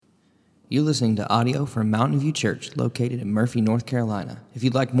You're listening to audio from Mountain View Church, located in Murphy, North Carolina. If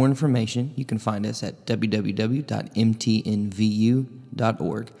you'd like more information, you can find us at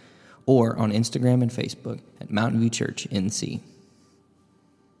www.mtnvu.org or on Instagram and Facebook at Mountain View Church NC.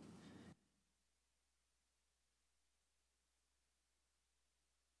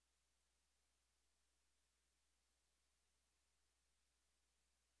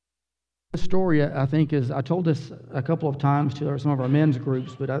 This story, I think, I told this a couple of times to some of our men's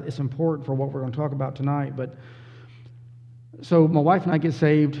groups, but it's important for what we're going to talk about tonight. But so my wife and I get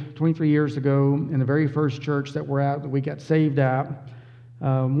saved 23 years ago in the very first church that we got saved at.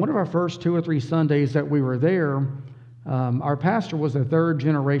 One of our first 2 or 3 Sundays that we were there, our pastor was a third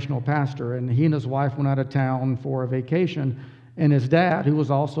generational pastor, and he and his wife went out of town for a vacation, and his dad, who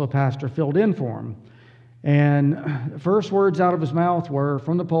was also a pastor, filled in for him. And the first words out of his mouth were,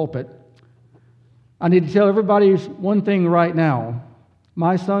 from the pulpit, "I need to tell everybody one thing right now.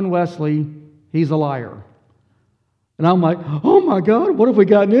 My son Wesley, he's a liar." And I'm like, "Oh my God, what have we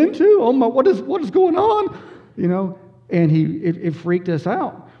gotten into? Oh my, what is going on?" You know, and it freaked us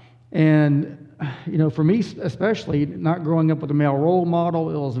out. And you know, for me especially, not growing up with a male role model,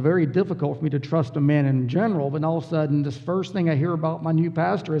 it was very difficult for me to trust a man in general. But all of a sudden, this first thing I hear about my new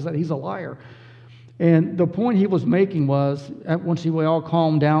pastor is that he's a liar. And the point he was making was, once we all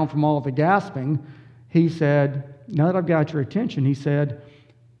calmed down from all the gasping, he said, "Now that I've got your attention," he said,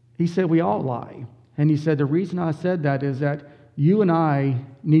 "we all lie." And he said, "The reason I said that is that you and I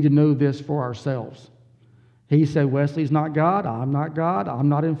need to know this for ourselves." He said, "Wesley's not God, I'm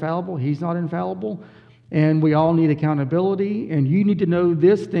not infallible, he's not infallible, and we all need accountability, and you need to know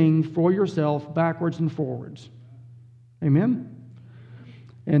this thing for yourself backwards and forwards." Amen?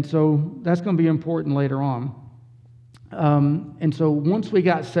 And so that's going to be important later on. And so once we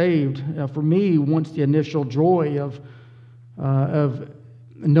got saved, for me, once the initial joy of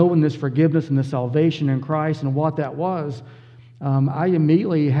knowing this forgiveness and the salvation in Christ and what that was, I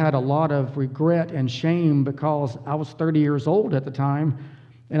immediately had a lot of regret and shame because I was 30 years old at the time,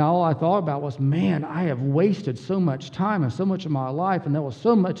 and all I thought about was, man, I have wasted so much time and so much of my life, and there was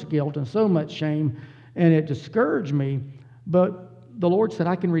so much guilt and so much shame, and it discouraged me. But the Lord said,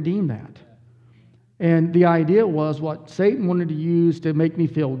 I can redeem that. And the idea was what Satan wanted to use to make me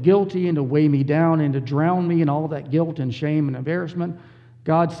feel guilty and to weigh me down and to drown me in all that guilt and shame and embarrassment.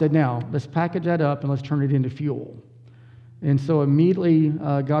 God said, now, let's package that up and let's turn it into fuel. And so immediately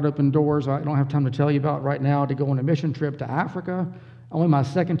God opened doors I don't have time to tell you about right now to go on a mission trip to Africa. Only my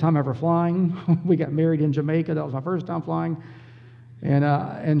second time ever flying. We got married in Jamaica. That was my first time flying.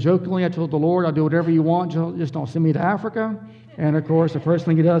 And jokingly, I told the Lord, I'll do whatever you want, just don't send me to Africa. And of course, the first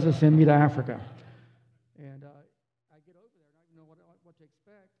thing he does is send me to Africa.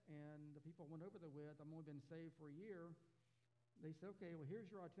 They said, okay, well, here's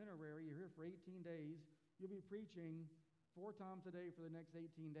your itinerary. You're here for 18 days. You'll be preaching 4 times a day for the next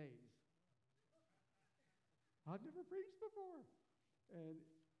 18 days. I've never preached before. And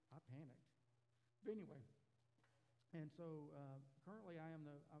I panicked. But anyway, and so currently I'm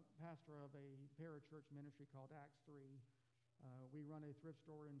pastor of a parachurch ministry called Acts 3. We run a thrift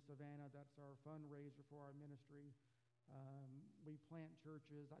store in Savannah. That's our fundraiser for our ministry. We plant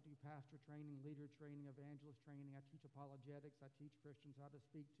churches. I do pastor training, leader training, evangelist training. I teach apologetics. I teach Christians how to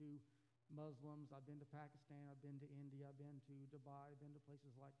speak to Muslims. I've been to Pakistan. I've been to India. I've been to Dubai. I've been to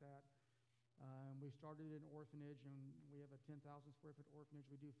places like that. We started an orphanage, and we have a 10,000 square foot orphanage.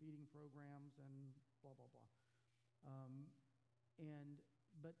 We do feeding programs and blah, blah, blah.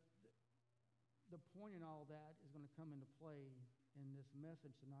 But the point in all that is going to come into play in this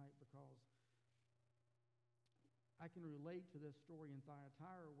message tonight because I can relate to this story in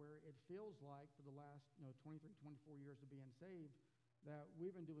Thyatira where it feels like for the last 23, 24 years of being saved that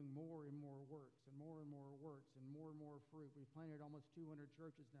we've been doing more and more works and more works and more fruit. We've planted almost 200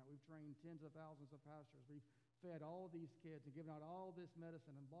 churches now. We've trained tens of thousands of pastors. We've fed all of these kids and given out all this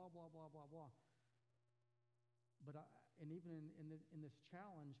medicine and blah, blah, blah, blah, blah. But even in this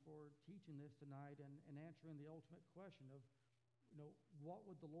challenge for teaching this tonight and answering the ultimate question of, what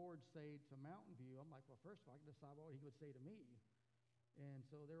would the Lord say to Mountain View? I'm like, well, first of all, I can decide what he would say to me. And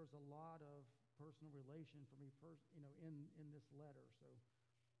so there was a lot of personal relation for me, in this letter. So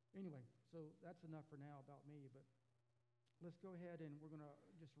anyway, so that's enough for now about me. But let's go ahead and we're going to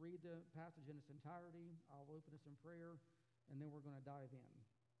just read the passage in its entirety. I'll open us in prayer, and then we're going to dive in.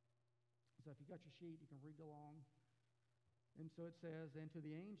 So if you got your sheet, you can read along. And so it says, "And to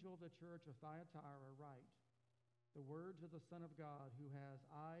the angel of the church of Thyatira write, the words of the Son of God, who has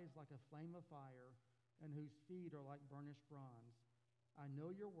eyes like a flame of fire and whose feet are like burnished bronze. I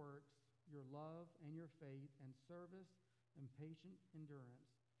know your works, your love and your faith and service and patient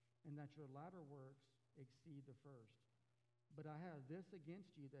endurance, and that your latter works exceed the first. But I have this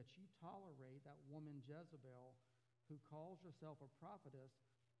against you, that you tolerate that woman Jezebel, who calls herself a prophetess,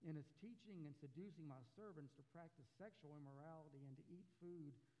 and is teaching and seducing my servants to practice sexual immorality and to eat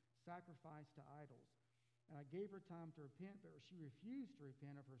food sacrificed to idols. And I gave her time to repent, but she refused to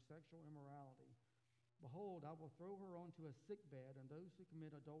repent of her sexual immorality. Behold, I will throw her onto a sickbed, and those who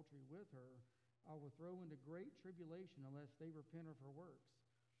commit adultery with her I will throw into great tribulation unless they repent of her works.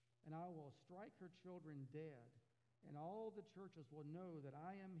 And I will strike her children dead, and all the churches will know that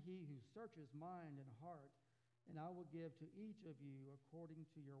I am he who searches mind and heart, and I will give to each of you according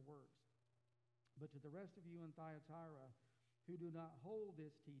to your works. But to the rest of you in Thyatira, who do not hold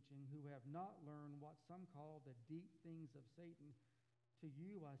this teaching, who have not learned what some call the deep things of Satan, to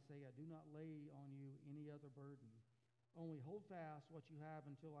you I say, I do not lay on you any other burden. Only hold fast what you have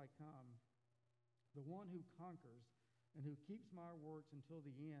until I come. The one who conquers and who keeps my works until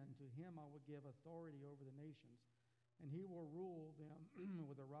the end, to him I will give authority over the nations, and he will rule them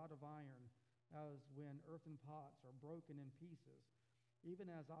with a rod of iron, as when earthen pots are broken in pieces,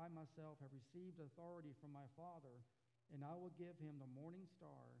 even as I myself have received authority from my Father, and I will give him the morning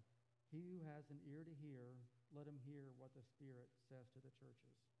star. He who has an ear to hear, let him hear what the Spirit says to the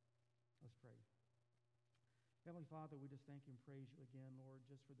churches. Let's pray. Heavenly Father, we just thank you and praise you again, Lord,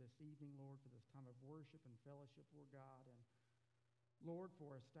 just for this evening, Lord, for this time of worship and fellowship, Lord God, and Lord,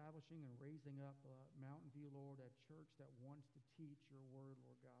 for establishing and raising up Mountain View, Lord, a church that wants to teach your word,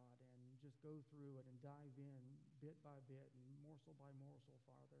 Lord God, and just go through it and dive in bit by bit and morsel by morsel,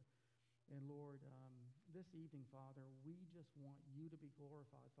 Father. And Lord, this evening, Father, we just want you to be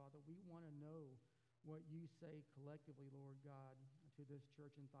glorified, Father. We want to know what you say collectively, Lord God, to this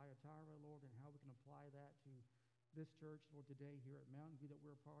church in Thyatira, Lord, and how we can apply that to this church, Lord, today here at Mountain View that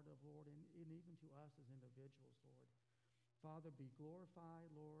we're a part of, Lord, and even to us as individuals, Lord. Father, be glorified,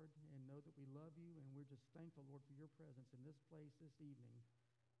 Lord, and know that we love you, and we're just thankful, Lord, for your presence in this place this evening.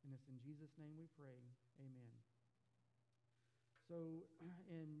 And it's in Jesus' name we pray. Amen. So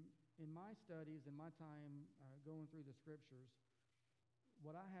in my studies, in my time going through the Scriptures,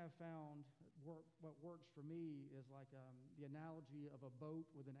 what I have found, what works for me is like the analogy of a boat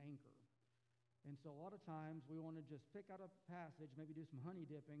with an anchor. And so a lot of times we want to just pick out a passage, maybe do some honey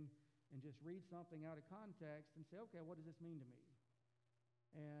dipping, and just read something out of context and say, okay, what does this mean to me?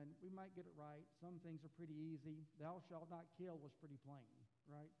 And we might get it right. Some things are pretty easy. Thou shalt not kill was pretty plain,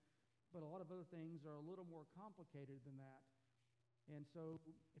 right? But a lot of other things are a little more complicated than that. And so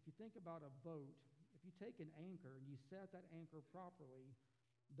if you think about a boat, if you take an anchor and you set that anchor properly,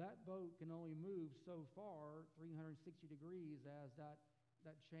 that boat can only move so far, 360 degrees, as that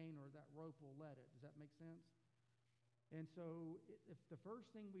chain or that rope will let it. Does that make sense? And so if the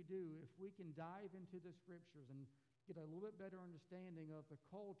first thing we do, if we can dive into the Scriptures and get a little bit better understanding of the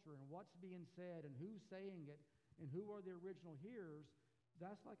culture and what's being said and who's saying it and who are the original hearers,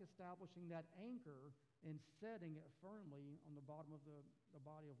 that's like establishing that anchor and setting it firmly on the bottom of the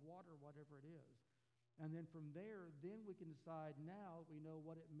body of water, whatever it is. And then from there, then we can decide, now we know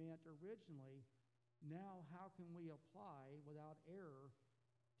what it meant originally. Now how can we apply without error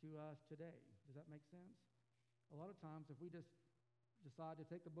to us today? Does that make sense? A lot of times, if we just decide to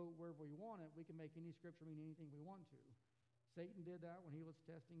take the boat wherever we want it, we can make any scripture mean anything we want to. Satan did that when he was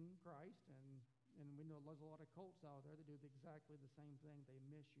testing Christ, and we know there's a lot of cults out there that do exactly the same thing. They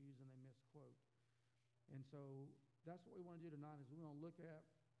misuse and they misquote. And so that's what we want to do tonight, is we want to look at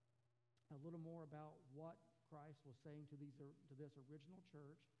a little more about what Christ was saying to this original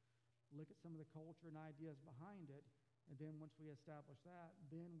church, look at some of the culture and ideas behind it, and then once we establish that,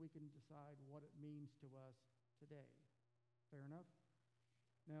 then we can decide what it means to us today. Fair enough?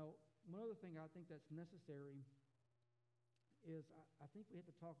 Now, one other thing I think that's necessary is I think we have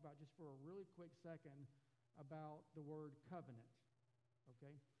to talk about, just for a really quick second, about the word covenant.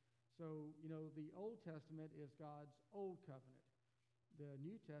 Okay? So, the Old Testament is God's old covenant. The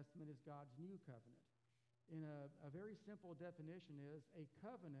New Testament is God's new covenant. And a very simple definition is a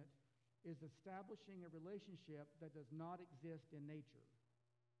covenant is establishing a relationship that does not exist in nature.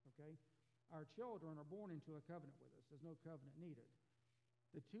 Okay? Our children are born into a covenant with us. There's no covenant needed.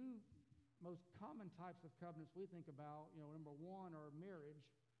 The two most common types of covenants we think about, number one are marriage,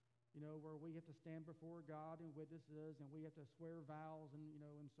 where we have to stand before God and witnesses, and we have to swear vows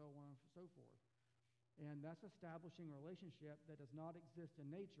and so on and so forth. And that's establishing a relationship that does not exist in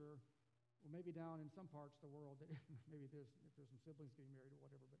nature, or maybe down in some parts of the world that maybe if there's some siblings getting married or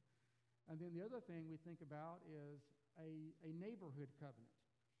whatever. And then the other thing we think about is a neighborhood covenant,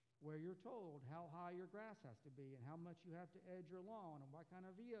 where you're told how high your grass has to be and how much you have to edge your lawn and what kind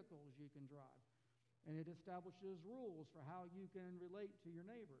of vehicles you can drive. And it establishes rules for how you can relate to your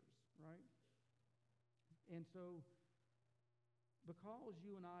neighbors, right? And so, because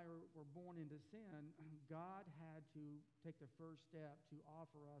you and I were born into sin, God had to take the first step to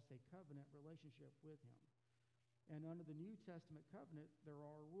offer us a covenant relationship with him. And under the New Testament covenant, there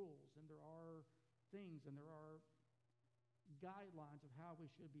are rules, and there are things, and there are guidelines of how we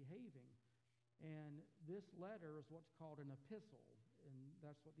should be behaving. And this letter is what's called an epistle, and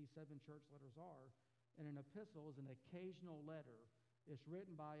that's what these 7 church letters are. And an epistle is an occasional letter. It's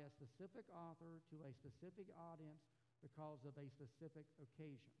written by a specific author to a specific audience because of a specific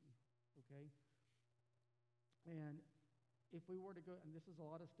occasion, okay? And if we were to go, and this is a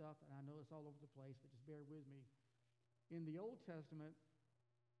lot of stuff, and I know it's all over the place, but just bear with me. In the Old Testament,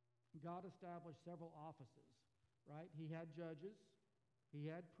 God established several offices, right? He had judges, he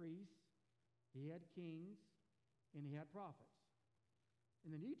had priests, he had kings, and he had prophets. In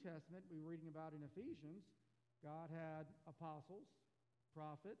the New Testament, we were reading about in Ephesians, God had apostles,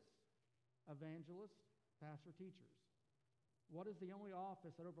 prophets, evangelists, pastor, teachers. What is the only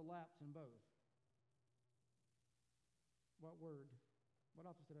office that overlaps in both? What word? What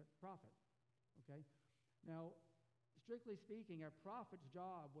office is it? Prophet. Okay? Now, strictly speaking, a prophet's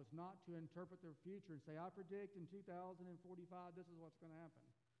job was not to interpret the future and say, I predict in 2045 this is what's going to happen.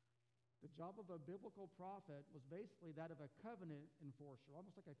 The job of a biblical prophet was basically that of a covenant enforcer,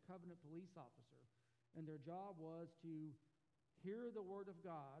 almost like a covenant police officer. And their job was to hear the word of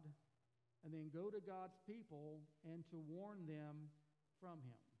God and then go to God's people and to warn them from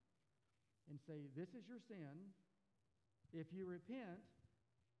him and say, this is your sin. If you repent,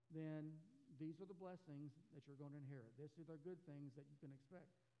 then these are the blessings that you're going to inherit. These are the good things that you can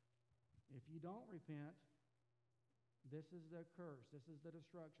expect. If you don't repent, this is the curse, this is the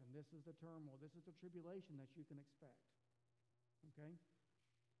destruction, this is the turmoil, this is the tribulation that you can expect. Okay?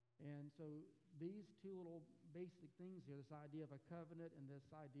 And so these 2 little basic things here, this idea of a covenant and this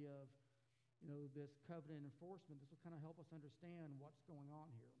idea of, this covenant enforcement, this will kind of help us understand what's going on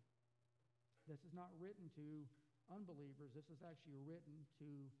here. This is not written to unbelievers. This is actually written to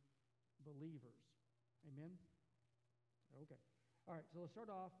believers. Amen? Okay. All right, so let's start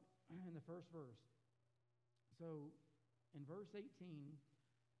off in the first verse. So in verse 18,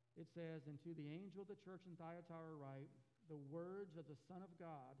 it says, and to the angel of the church in Thyatira write, the words of the Son of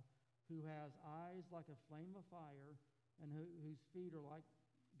God, who has eyes like a flame of fire, and whose feet are like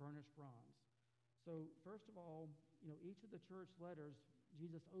burnished bronze. So first of all, each of the church letters,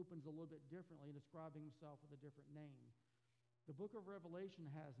 Jesus opens a little bit differently, describing himself with a different name. The book of Revelation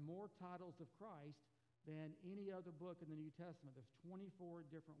has more titles of Christ than any other book in the New Testament. There's 24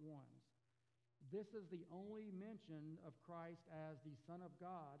 different ones. This is the only mention of Christ as the Son of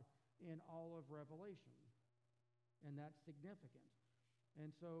God in all of Revelation. And that's significant. And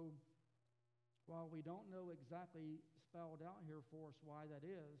so, while we don't know exactly spelled out here for us why that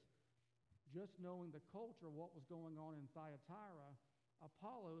is, just knowing the culture, what was going on in Thyatira,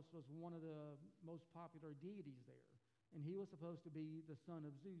 Apollos was one of the most popular deities there. And he was supposed to be the son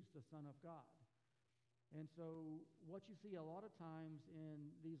of Zeus, the son of God. And so what you see a lot of times in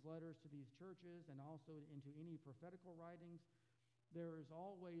these letters to these churches and also into any prophetical writings, there is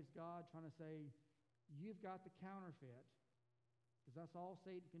always God trying to say, you've got the counterfeit, because that's all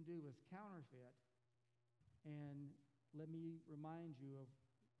Satan can do is counterfeit. And let me remind you of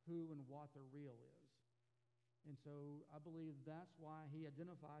who and what the real is. And so I believe that's why he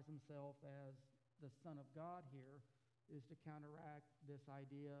identifies himself as the Son of God here, is to counteract this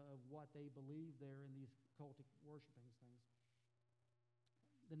idea of what they believe there in these cultic worshiping things.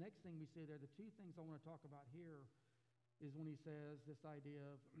 The next thing we see there, the 2 things I want to talk about here, is when he says this idea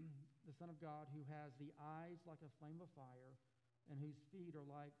of the Son of God who has the eyes like a flame of fire and whose feet are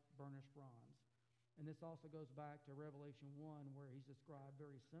like burnished bronze. And this also goes back to Revelation 1 where he's described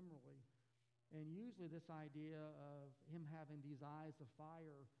very similarly. And usually this idea of him having these eyes of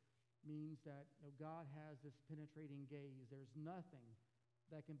fire means that God has this penetrating gaze. There's nothing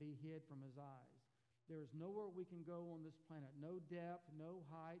that can be hid from his eyes. There's nowhere we can go on this planet. No depth, no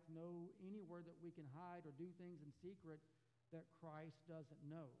height, no anywhere that we can hide or do things in secret that Christ doesn't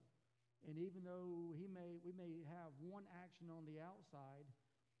know. And even though we may have one action on the outside,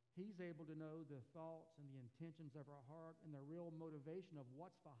 he's able to know the thoughts and the intentions of our heart and the real motivation of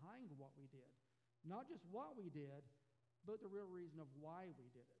what's behind what we did. Not just what we did, but the real reason of why we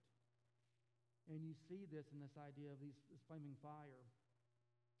did it. And you see this in this idea of this flaming fire.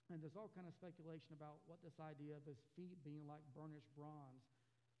 And there's all kind of speculation about what this idea of his feet being like burnished bronze.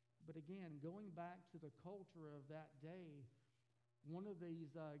 But again, going back to the culture of that day, one of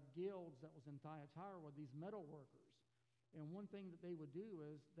these guilds that was in Thyatira were these metal workers. And one thing that they would do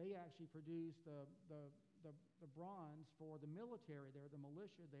is they actually produced the bronze for the military there, the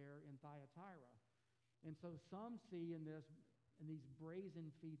militia there in Thyatira. And so some see in these brazen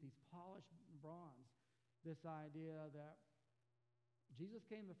feet, these polished bronze, this idea that Jesus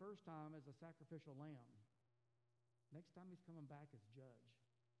came the first time as a sacrificial lamb. Next time he's coming back as judge.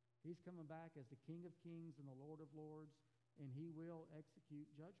 He's coming back as the King of Kings and the Lord of Lords, and he will execute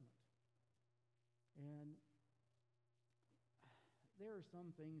judgment. And there are some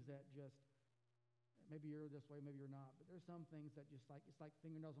things that just, maybe you're this way, maybe you're not, but there's some things that just like, it's like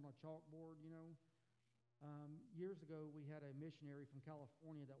fingernails on a chalkboard, you know. Years ago, we had a missionary from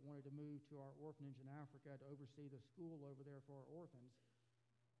California that wanted to move to our orphanage in Africa to oversee the school over there for our orphans.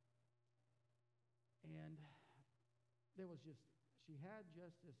 And there was just, she had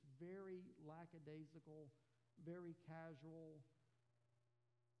just this very lackadaisical, very casual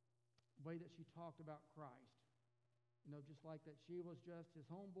way that she talked about Christ. You know, just like that she was just his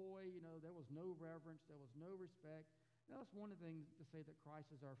homeboy, you know, there was no reverence, there was no respect. Now, that's one of the things to say that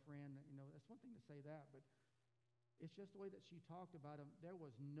Christ is our friend, you know, that's one thing to say that, but it's just the way that she talked about him. There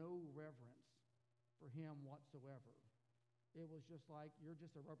was no reverence for him whatsoever. It was just like, you're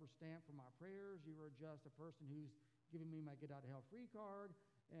just a rubber stamp for my prayers, you were just a person who's giving me my get-out-of-hell-free card,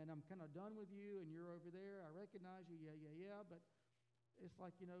 and I'm kind of done with you, and you're over there, I recognize you, yeah, but it's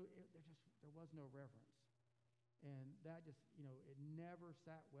like, you know, there was no reverence. And that just, you know, it never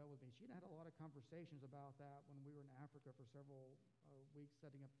sat well with me. She and I had a lot of conversations about that when we were in Africa for several weeks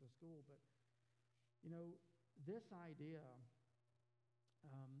setting up the school. But, you know, this idea,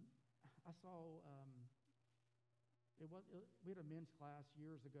 I saw, we had a men's class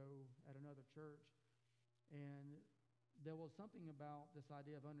years ago at another church, and there was something about this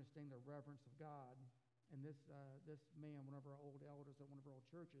idea of understanding the reverence of God. And this man, one of our old elders at one of our old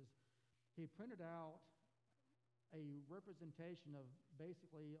churches, he printed out a representation of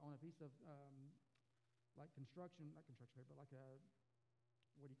basically on a piece of like not construction paper, like a,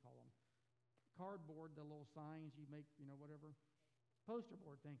 what do you call them? Cardboard, the little signs you make, you know, whatever. Poster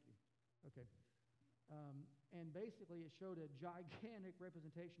board, thank you. Okay. And basically it showed a gigantic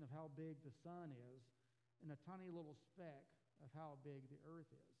representation of how big the sun is and a tiny little speck of how big the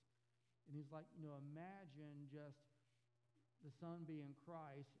earth is. And he's like, you know, imagine just the sun being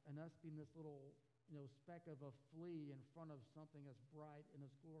Christ and us being this little, you know, speck of a flea in front of something as bright and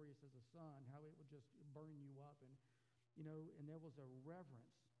as glorious as the sun, how it would just burn you up. And, you know, and there was a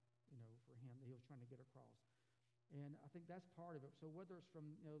reverence, you know, for him that he was trying to get across. And I think that's part of it. So whether it's from,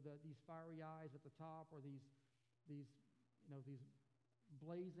 you know, these fiery eyes at the top or these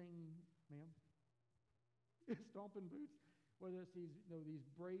blazing, ma'am, stomping boots, whether it's these, you know, these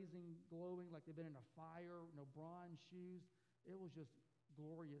brazen, glowing, like they've been in a fire, you know, bronze shoes, it was just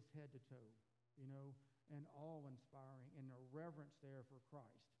glorious head to toe. You know, and awe-inspiring, and a reverence there for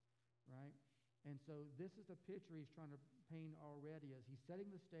Christ, right? And so this is the picture he's trying to paint already as he's setting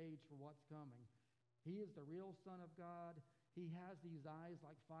the stage for what's coming. He is the real Son of God. He has these eyes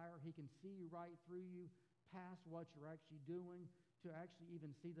like fire. He can see right through you, past what you're actually doing, to actually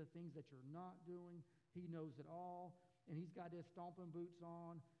even see the things that you're not doing. He knows it all, and he's got his stomping boots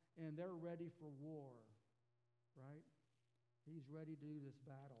on, and they're ready for war, right? He's ready to do this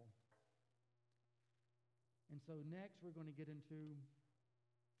battle. And so next we're going to get into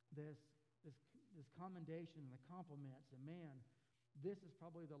this commendation and the compliments. And man, this is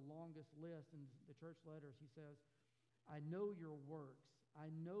probably the longest list in the church letters. He says, I know your works,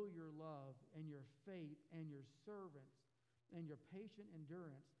 I know your love and your faith and your servants and your patient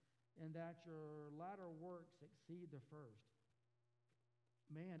endurance, and that your latter works exceed the first.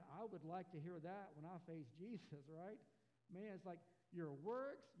 Man, I would like to hear that when I face Jesus, right? Man, it's like your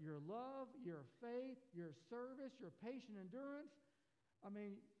works, your love, your faith, your service, your patient endurance. I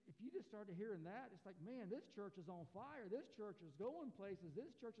mean, if you just started hearing that, it's like, man, this church is on fire. This church is going places.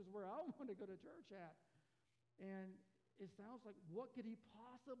 This church is where I want to go to church at. And it sounds like, what could he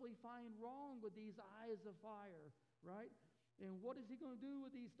possibly find wrong with these eyes of fire, right? And what is he going to do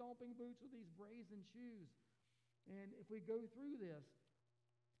with these stomping boots, with these brazen shoes? And if we go through this,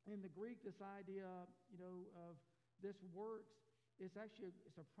 in the Greek, this idea, you know, of this works, it's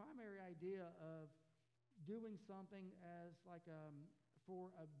a primary idea of doing something as like for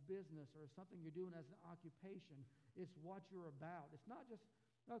a business or something you're doing as an occupation. It's what you're about. It's not just,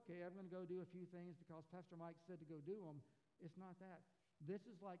 okay, I'm going to go do a few things because Pastor Mike said to go do them. It's not that. This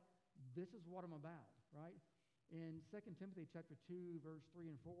is what I'm about, right? In 2 Timothy chapter 2, verse 3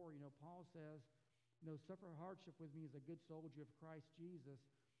 and 4, you know, Paul says, you know, suffer hardship with me as a good soldier of Christ Jesus,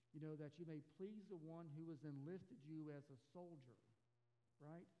 you know, that you may please the one who has enlisted you as a soldier,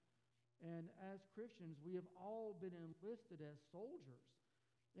 right? And as Christians, we have all been enlisted as soldiers.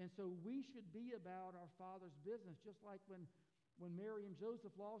 And so we should be about our Father's business, just like when Mary and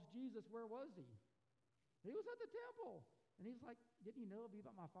Joseph lost Jesus, where was he? He was at the temple. And he's like, didn't you know it'd be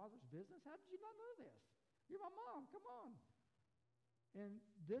about my Father's business? How did you not know this? You're my mom. Come on. And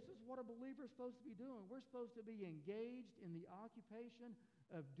this is what a believer is supposed to be doing. We're supposed to be engaged in the occupation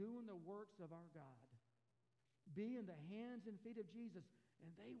of doing the works of our God. Be in the hands and feet of Jesus.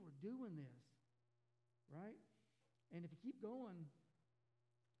 And they were doing this. Right? And if you keep going,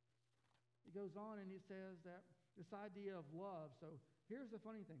 it goes on and it says that this idea of love. So here's the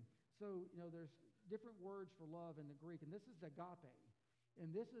funny thing. So, there's different words for love in the Greek, and this is agape.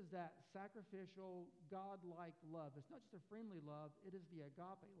 And this is that sacrificial, God-like love. It's not just a friendly love, it is the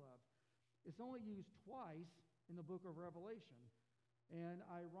agape love. It's only used twice in the book of Revelation. And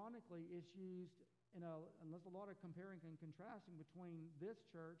ironically, it's used and there's a lot of comparing and contrasting between this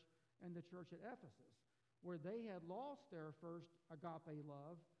church and the church at Ephesus, where they had lost their first agape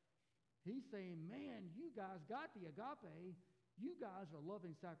love. He's saying, man, you guys got the agape. You guys are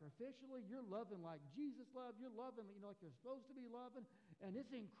loving sacrificially. You're loving like Jesus loved. You're loving, like you're supposed to be loving. And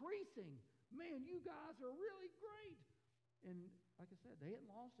it's increasing. Man, you guys are really great. And like I said, they hadn't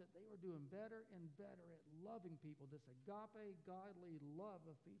lost it. They were doing better and better at loving people. This agape, godly love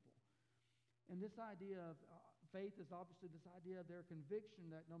of people. And this idea of faith is obviously this idea of their conviction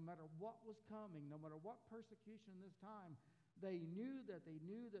that no matter what was coming, no matter what persecution this time, they knew that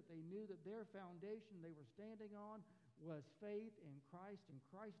their foundation they were standing on was faith in Christ and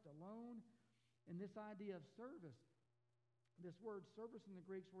Christ alone. And this idea of service, this word service in the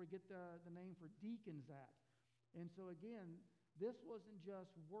Greek is where we get the name for deacons at. And so again, this wasn't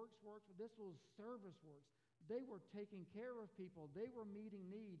just works, but this was service works. They were taking care of people. They were meeting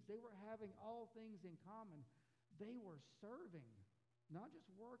needs. They were having all things in common. They were serving, not just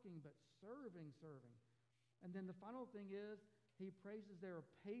working, but serving. And then the final thing is, he praises their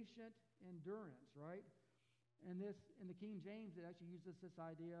patient endurance, right? And this, in the King James, it actually uses this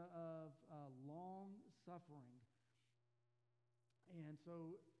idea of long suffering. And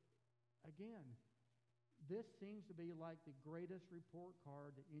so, again, this seems to be like the greatest report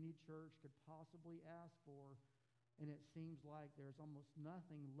card that any church could possibly ask for. And it seems like there's almost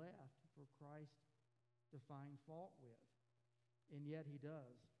nothing left for Christ to find fault with. And yet he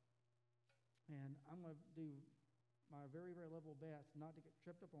does. And I'm going to do my very, very level best not to get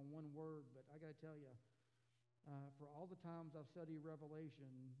tripped up on one word, but I got to tell you, for all the times I've studied Revelation,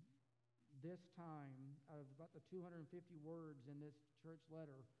 this time, out of about the 250 words in this church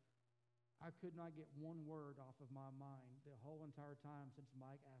letter, I could not get one word off of my mind the whole entire time since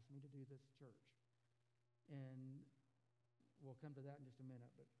Mike asked me to do this church. And we'll come to that in just a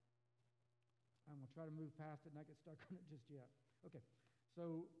minute, but I'm going to try to move past it and not get stuck on it just yet. Okay.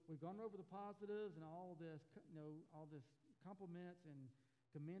 So we've gone over the positives and all this, all this compliments and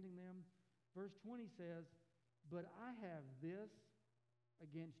commending them. Verse 20 says, "But I have this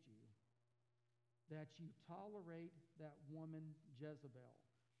against you, that you tolerate that woman Jezebel,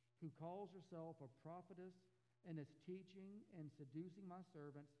 who calls herself a prophetess and is teaching and seducing my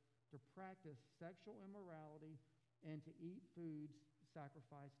servants to practice sexual immorality and to eat foods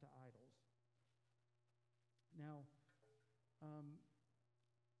sacrificed to idols." Now,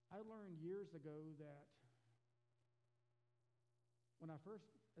 I learned years ago that when I first,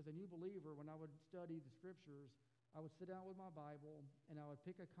 as a new believer, when I would study the Scriptures, I would sit down with my Bible and I would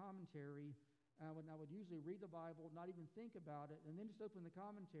pick a commentary, and I would usually read the Bible, not even think about it, and then just open the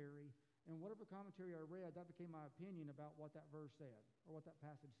commentary, and whatever commentary I read, that became my opinion about what that verse said or what that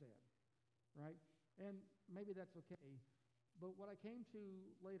passage said, right? And maybe that's okay, but what I came to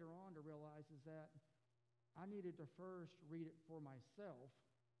later on to realize is that I needed to first read it for myself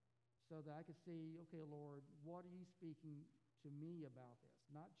so that I could see, okay, Lord, what are you speaking to me about this?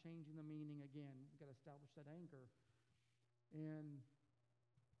 Not changing the meaning again. We've got to establish that anchor. And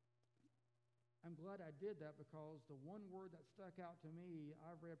I'm glad I did that, because the one word that stuck out to me,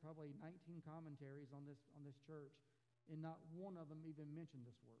 I've read probably 19 commentaries on this church, and not one of them even mentioned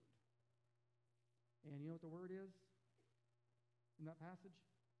this word. And you know what the word is in that passage?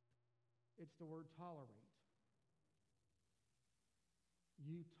 It's the word tolerate.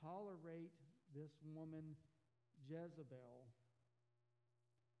 You tolerate this woman Jezebel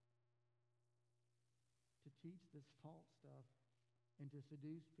to teach this false stuff and to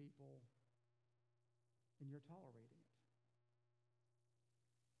seduce people, and you're tolerating it.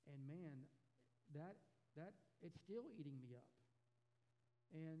 And man, that it's still eating me up.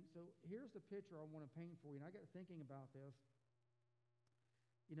 And so here's the picture I want to paint for you. And I got thinking about this.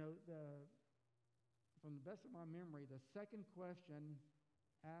 From the best of my memory, the second question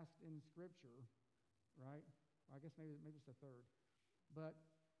asked in Scripture, right? Well, I guess maybe it's the third. But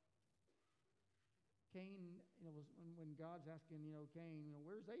Cain, was when God's asking, Cain,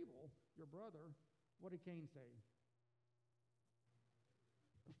 where's Abel, your brother? What did Cain say?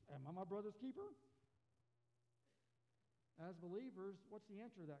 Am I my brother's keeper? As believers, what's the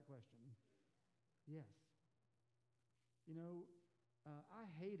answer to that question? Yes. I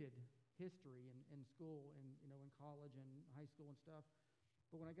hated history in school and, in college and high school and stuff.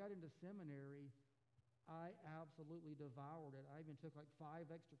 But when I got into seminary, I absolutely devoured it. I even took like 5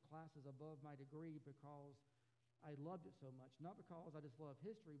 extra classes above my degree because I loved it so much. Not because I just love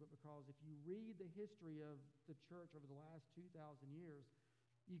history, but because if you read the history of the church over the last 2,000 years,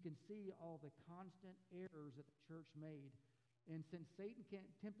 you can see all the constant errors that the church made. And since Satan can't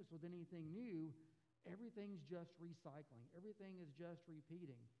tempt us with anything new, everything's just recycling. Everything is just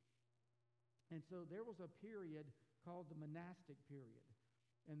repeating. And so there was a period called the monastic period.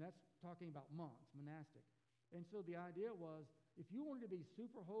 And that's talking about monks, monastic. And so the idea was, if you wanted to be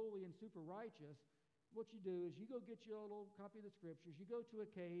super holy and super righteous, what you do is you go get your little copy of the Scriptures, you go to a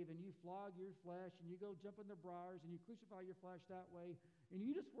cave and you flog your flesh and you go jump in the briars and you crucify your flesh that way, and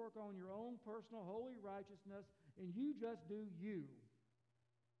you just work on your own personal holy righteousness and you just do you.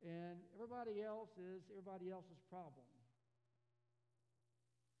 And everybody else is everybody else's problem.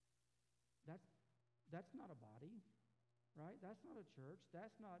 That's not a body, right? That's not a church.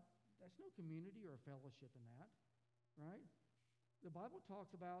 That's no community or fellowship in that, right? The Bible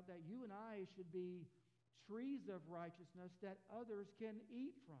talks about that you and I should be trees of righteousness that others can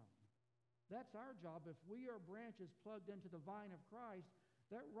eat from. That's our job. If we are branches plugged into the vine of Christ,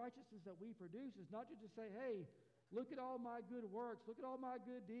 that righteousness that we produce is not just to say, hey, look at all my good works, look at all my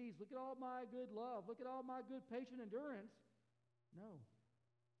good deeds, look at all my good love, look at all my good patient endurance. No.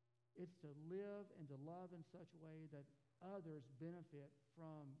 It's to live and to love in such a way that others benefit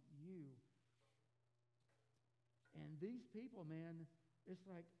from you. And these people, man, it's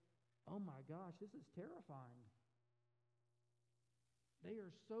like, oh my gosh, this is terrifying. They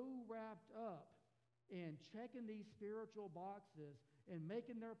are so wrapped up in checking these spiritual boxes and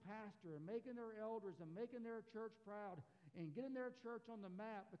making their pastor and making their elders and making their church proud and getting their church on the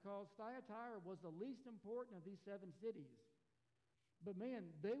map, because Thyatira was the least important of these 7 cities. But man,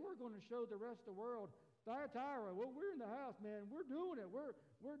 they were going to show the rest of the world, Thyatira, well, we're in the house, man. We're doing it. We're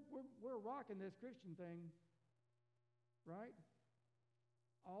rocking this Christian thing. Right?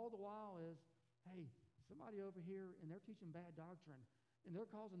 All the while is, hey, somebody over here, and they're teaching bad doctrine, and they're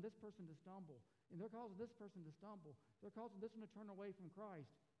causing this person to stumble, and they're causing this person to stumble. They're causing this one to turn away from Christ.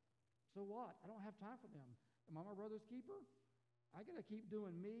 So what? I don't have time for them. Am I my brother's keeper? I got to keep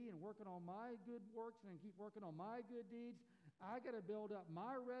doing me and working on my good works and keep working on my good deeds. I got to build up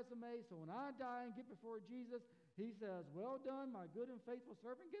my resume so when I die and get before Jesus, he says, well done, my good and faithful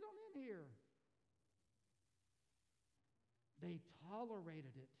servant, get on in here. They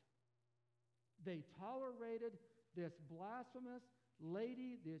tolerated it. They tolerated this blasphemous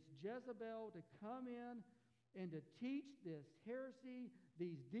lady, this Jezebel, to come in and to teach this heresy,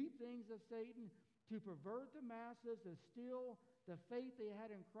 these deep things of Satan, to pervert the masses, to steal the faith they had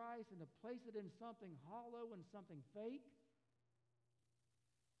in Christ and to place it in something hollow and something fake.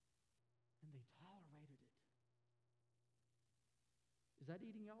 And they tolerated it. Is that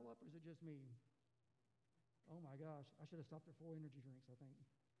eating y'all up, or is it just me? Oh my gosh, I should have stopped at 4 energy drinks, I think.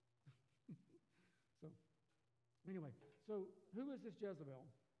 So, anyway, so who is this Jezebel?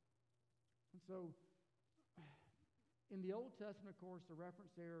 And so, in the Old Testament, of course, the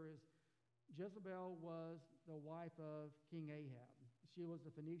reference there is Jezebel was the wife of King Ahab. She was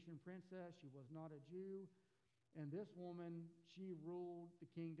a Phoenician princess. She was not a Jew. And this woman, she ruled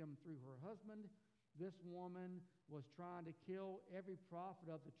the kingdom through her husband. This woman was trying to kill every prophet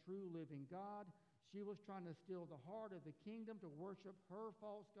of the true living God. She was trying to steal the heart of the kingdom to worship her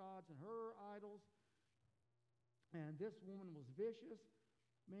false gods and her idols. And this woman was vicious.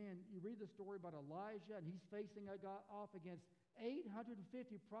 Man, you read the story about Elijah, and he's facing off against 850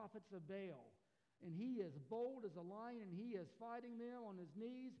 prophets of Baal. And he is bold as a lion, and he is fighting them on his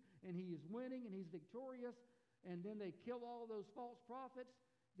knees, and he is winning, and he's victorious. And then they kill all those false prophets.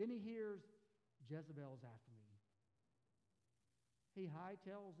 Then he hears, Jezebel's after me. He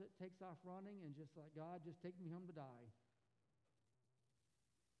hightails it, takes off running, and just like, God, just take me home to die.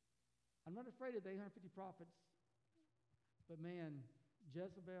 I'm not afraid of the 850 prophets, but man,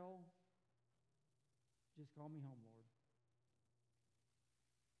 Jezebel, just call me home, Lord.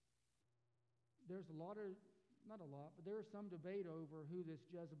 There's not a lot, but there is some debate over who this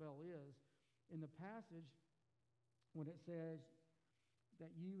Jezebel is. In the passage, when it says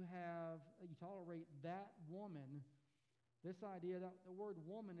that you tolerate that woman This idea that the word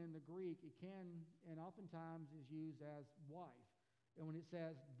woman in the Greek, it can and oftentimes is used as wife. And when it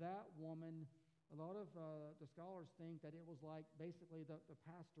says that woman, a lot of the scholars think that it was like basically the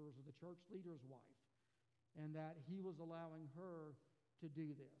pastor's or the church leader's wife, and that he was allowing her to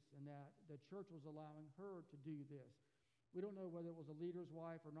do this, and that the church was allowing her to do this. We don't know whether it was a leader's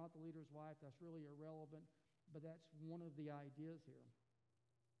wife or not the leader's wife. That's really irrelevant, but that's one of the ideas here.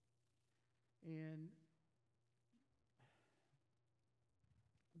 And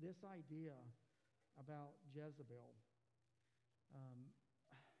this idea about Jezebel,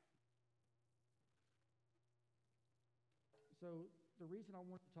 so the reason I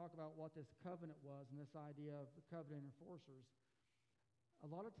wanted to talk about what this covenant was and this idea of the covenant enforcers, a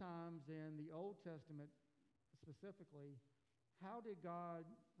lot of times in the Old Testament specifically, how did God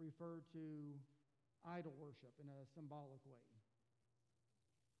refer to idol worship in a symbolic way?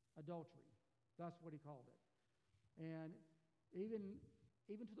 Adultery. That's what he called it. And even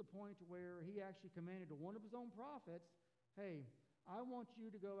to the point where he actually commanded to one of his own prophets, hey, I want you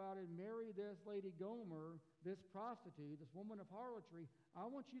to go out and marry this lady Gomer, this prostitute, this woman of harlotry. I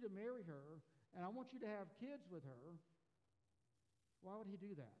want you to marry her, and I want you to have kids with her. Why would he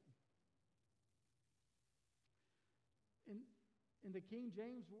do that? In the King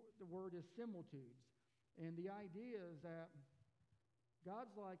James, the word is similitudes. And the idea is that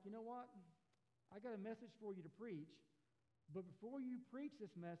God's like, you know what? I got a message for you to preach, but before you preach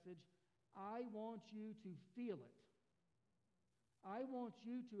this message, I want you to feel it. I want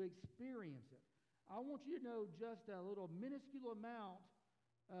you to experience it. I want you to know just a little minuscule amount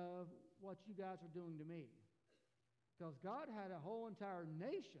of what you guys are doing to me. Because God had a whole entire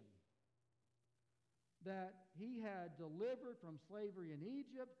nation that he had delivered from slavery in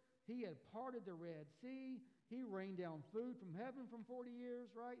Egypt. He had parted the Red Sea. He rained down food from heaven from 40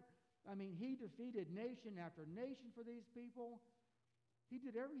 years, right? I mean, he defeated nation after nation for these people. He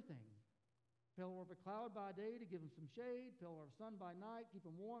did everything. Pillar of a cloud by day to give them some shade, pillar of sun by night, keep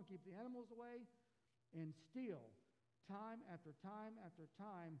them warm, keep the animals away. And still, time after time after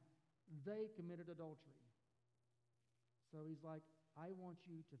time, they committed adultery. So he's like, I want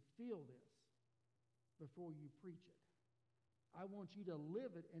you to feel this before you preach it. I want you to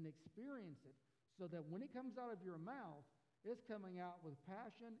live it and experience it so that when it comes out of your mouth, it's coming out with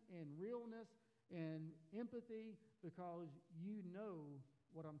passion and realness and empathy because you know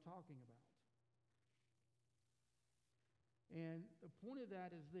what I'm talking about. And the point of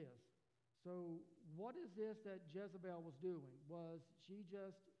that is this. So what is this that Jezebel was doing? Was she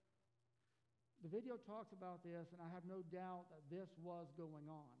just... The video talks about this, and I have no doubt that this was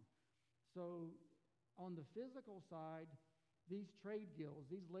going on. So on the physical side, these trade guilds,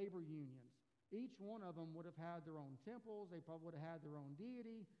 these labor unions, each one of them would have had their own temples. They probably would have had their own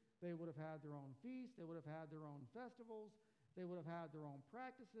deity. They would have had their own feasts. They would have had their own festivals. They would have had their own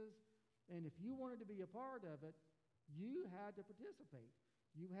practices. And if you wanted to be a part of it, you had to participate.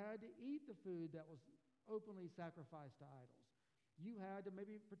 You had to eat the food that was openly sacrificed to idols. You had to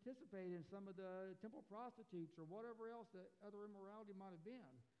maybe participate in some of the temple prostitutes or whatever else that other immorality might have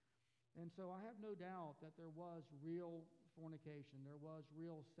been. And so I have no doubt that there was real fornication. There was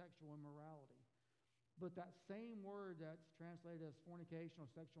real sexual immorality. But that same word that's translated as fornication or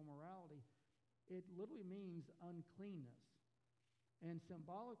sexual immorality, it literally means uncleanness. And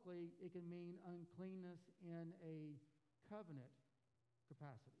symbolically, it can mean uncleanness in a covenant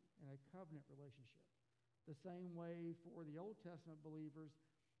capacity, in a covenant relationship. The same way for the Old Testament believers,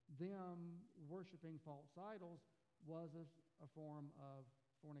 them worshiping false idols was a form of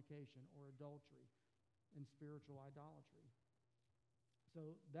fornication or adultery and spiritual idolatry.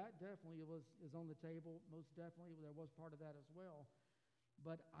 So that definitely is on the table. Most definitely there was part of that as well.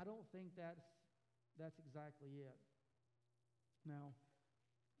 But I don't think that's exactly it. Now,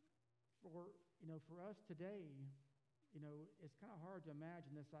 for us today, it's kind of hard to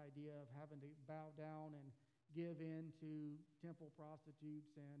imagine this idea of having to bow down and give in to temple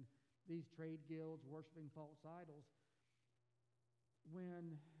prostitutes and these trade guilds worshiping false idols.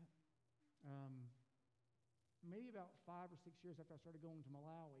 When maybe about 5 or 6 years after I started going to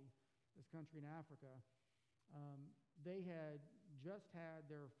Malawi, this country in Africa, they had just had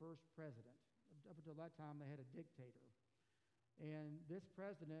their first president. Up until that time, they had a dictator. And this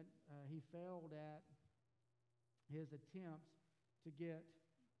president, he failed at his attempts to get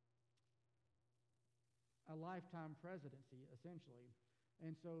a lifetime presidency, essentially.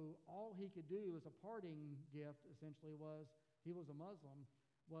 And so all he could do as a parting gift, essentially, was, he was a Muslim,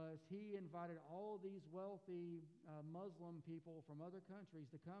 was he invited all these wealthy Muslim people from other countries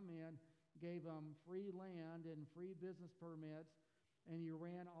to come in, gave them free land and free business permits, and he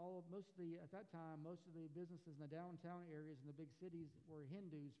ran at that time, most of the businesses in the downtown areas in the big cities were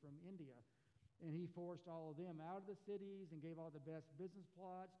Hindus from India. And he forced all of them out of the cities and gave all the best business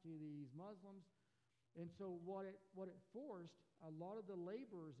plots to these Muslims. And so what it forced a lot of the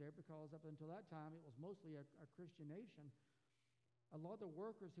laborers there, because up until that time it was mostly a Christian nation, a lot of the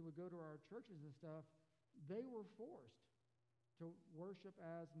workers who would go to our churches and stuff, they were forced to worship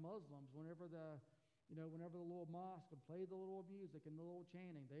as Muslims. Whenever the little mosque would play the little music and the little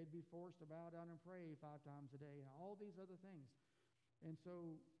chanting, they'd be forced to bow down and pray 5 times a day and all these other things. And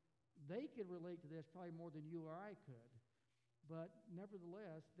so they could relate to this probably more than you or I could. But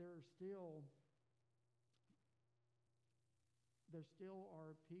nevertheless, there still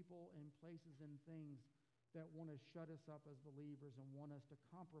are people and places and things that want to shut us up as believers and want us to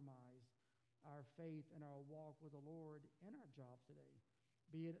compromise our faith and our walk with the Lord in our jobs today.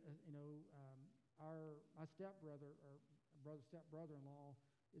 Be it, my stepbrother-in-law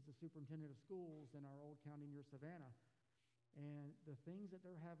is the superintendent of schools in our old county near Savannah. And the things that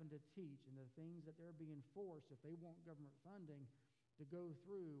they're having to teach and the things that they're being forced, if they want government funding, to go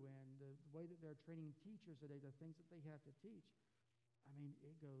through, and the way that they're training teachers today, the things that they have to teach, I mean,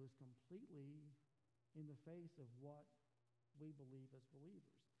 it goes completely in the face of what we believe as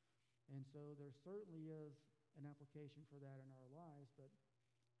believers. And so there certainly is an application for that in our lives, but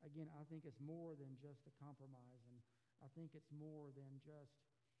again, I think it's more than just a compromise, and I think it's more than just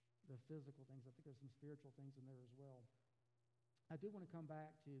the physical things. I think there's some spiritual things in there as well. I do want to come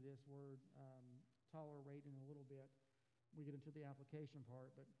back to this word tolerate in a little bit. We get into the application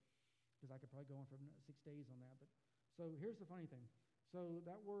part, but because I could probably go on for 6 days on that. But so here's the funny thing. So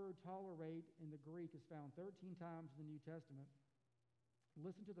that word tolerate in the Greek is found 13 times in the New Testament.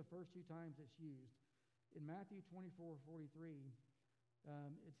 Listen to the first 2 times it's used. In Matthew 24:43,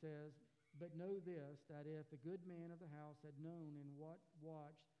 it says, "But know this, that if the good man of the house had known in what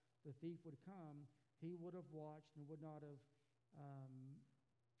watch the thief would come, he would have watched and would not have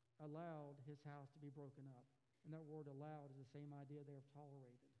allowed his house to be broken up." And that word allowed is the same idea there of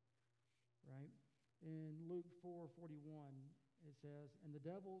tolerated, right? In Luke 4:41, it says, "And the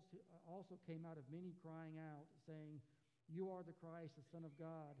devils also came out of many crying out, saying, 'You are the Christ, the Son of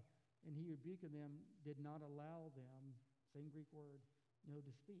God.' And he rebuking them did not allow them," same Greek word,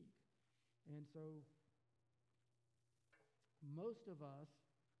 "to speak." And so most of us,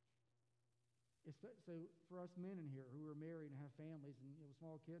 so for us men in here who are married and have families and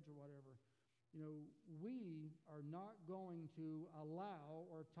small kids or whatever, we are not going to allow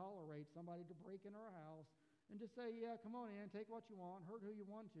or tolerate somebody to break in our house and just say, "Yeah, come on in, take what you want, hurt who you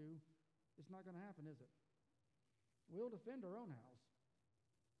want to." It's not going to happen, is it? We'll defend our own house.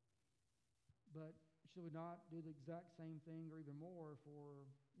 But should we not do the exact same thing or even more for,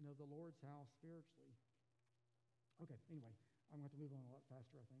 the Lord's house spiritually? Okay, anyway, I'm going to have to move on a lot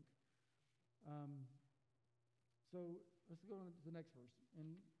faster, I think. So let's go on to the next verse.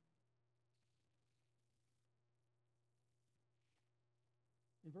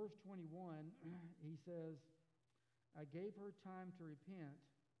 In verse 21, he says, "I gave her time to repent,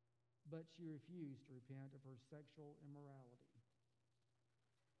 but she refused to repent of her sexual immorality."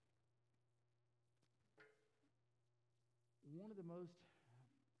 One of the most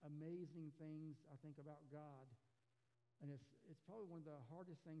amazing things I think about God, and it's probably one of the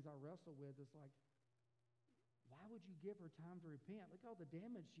hardest things I wrestle with, is like, why would you give her time to repent? Look at all the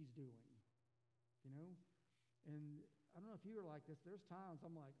damage she's doing, And I don't know if you are like this. There's times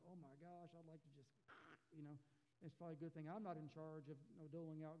I'm like, oh my gosh, I'd like to just, It's probably a good thing I'm not in charge of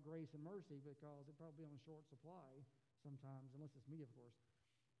doling out grace and mercy, because it'd probably be on short supply sometimes, unless it's me, of course.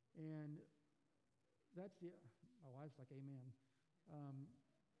 And that's my wife's like, amen.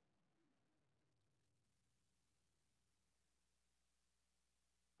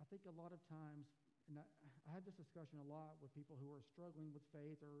 I think a lot of times, and I have this discussion a lot with people who are struggling with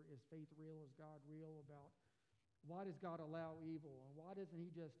faith, or is faith real, is God real, about why does God allow evil, and why didn't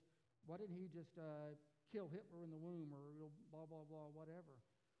he just kill Hitler in the womb, or blah, blah, blah, whatever.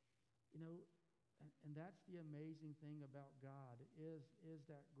 And that's the amazing thing about God, is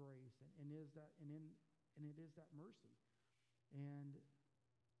that grace, and it is that mercy. And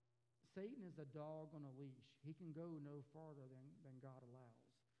Satan is a dog on a leash. He can go no farther than God allows.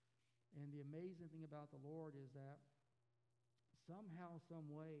 And the amazing thing about the Lord is that somehow, some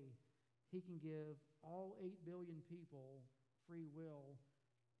way, he can give all 8 billion people free will,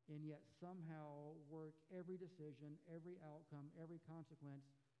 and yet somehow work every decision, every outcome, every consequence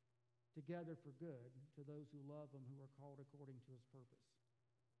together for good to those who love him, who are called according to his purpose.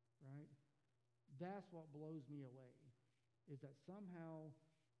 Right? That's what blows me away, is that somehow,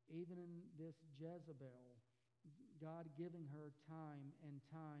 even in this Jezebel, God giving her time and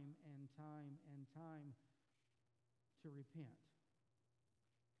time and time and time to repent.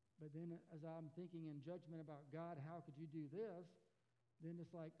 But then as I'm thinking in judgment about God, how could you do this? Then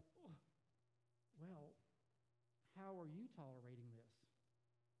it's like, oh, well, how are you tolerating this?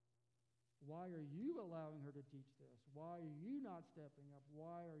 Why are you allowing her to teach this? Why are you not stepping up?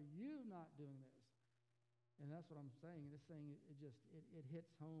 Why are you not doing this? And that's what I'm saying. This thing, it hits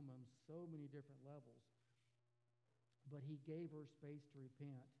home on so many different levels. But he gave her space to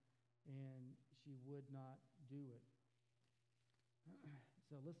repent, and she would not do it.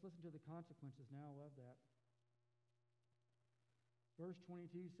 So let's listen to the consequences now of that. Verse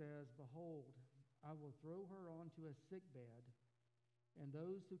 22 says, "Behold, I will throw her onto a sickbed, and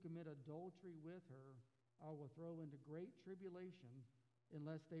those who commit adultery with her I will throw into great tribulation,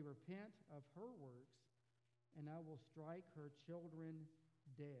 unless they repent of her works, and I will strike her children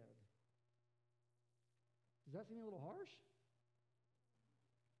dead." Does that seem a little harsh?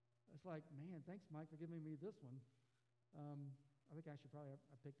 It's like, man, thanks, Mike, for giving me this one. I think I should probably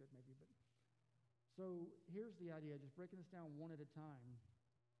have picked it maybe. But so here's the idea, just breaking this down one at a time.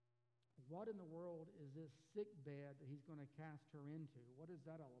 What in the world is this sick bed that he's going to cast her into? What is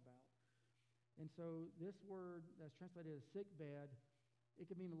that all about? And so this word that's translated as sick bed, it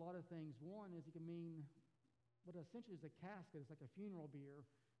can mean a lot of things. One is it can mean what essentially is a casket. It's like a funeral bier,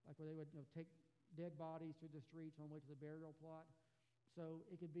 like where they would take dead bodies through the streets on the way to the burial plot. So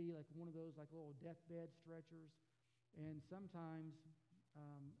it could be like one of those like little deathbed stretchers. And sometimes,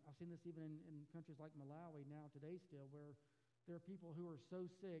 I've seen this even in countries like Malawi now today still, where there are people who are so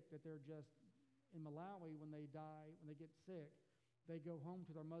sick that they're just, in Malawi, when they die, when they get sick, they go home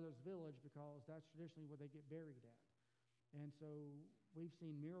to their mother's village because that's traditionally where they get buried at. And so we've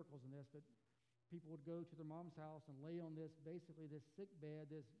seen miracles in this, but people would go to their mom's house and lay on this, basically this sick bed,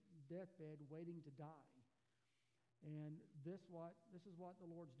 this deathbed, waiting to die. And this is what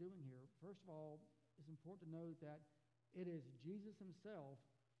the Lord's doing here. First of all, it's important to note that it is Jesus himself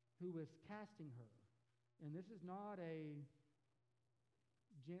who is casting her. And this is not a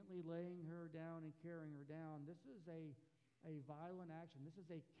gently laying her down and carrying her down. This is a violent action. This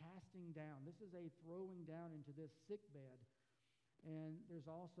is a casting down. This is a throwing down into this sick bed. And there's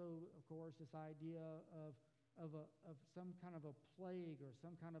also, of course, this idea of some kind of a plague or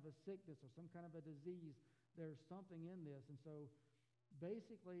some kind of a sickness or some kind of a disease. There's something in this. And so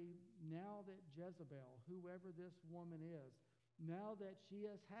basically, now that Jezebel, whoever this woman is, now that she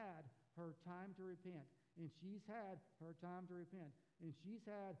has had her time to repent, and she's had her time to repent, and she's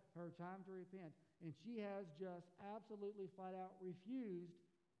had her time to repent, and she has just absolutely flat out refused,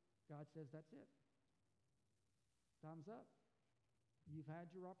 God says, that's it. Time's up. You've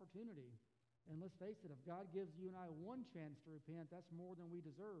had your opportunity. And let's face it, if God gives you and I one chance to repent, that's more than we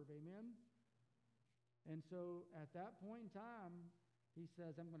deserve. Amen? And so at that point in time, he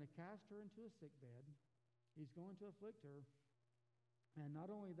says, I'm going to cast her into a sick bed. He's going to afflict her. And not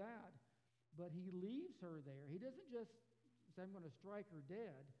only that, but he leaves her there. He doesn't just say, I'm going to strike her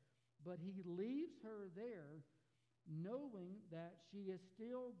dead, but he leaves her there knowing that she is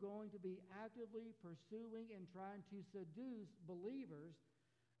still going to be actively pursuing and trying to seduce believers.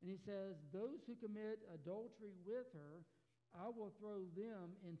 And he says, those who commit adultery with her, I will throw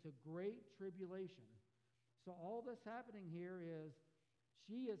them into great tribulation. So all that's happening here is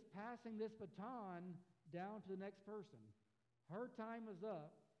she is passing this baton down to the next person. Her time is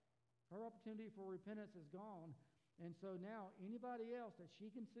up. Her opportunity for repentance is gone. And so now anybody else that she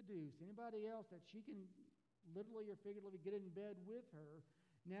can seduce, anybody else that she can literally or figuratively get in bed with her,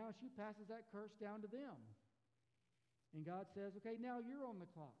 now she passes that curse down to them. And God says, okay, now you're on the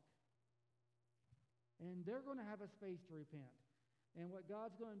clock. And they're going to have a space to repent. And what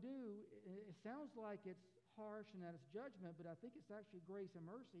God's going to do, it sounds like it's harsh and that it's judgment, but I think it's actually grace and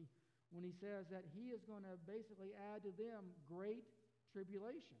mercy when he says that he is going to basically add to them great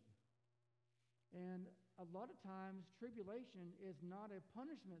tribulation. And a lot of times, tribulation is not a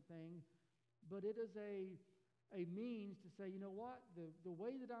punishment thing, but it is a means to say, you know what, the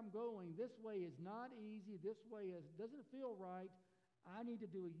way that I'm going, this way is not easy, this way doesn't feel right, I need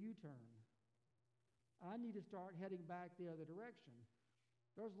to do a U-turn. I need to start heading back the other direction.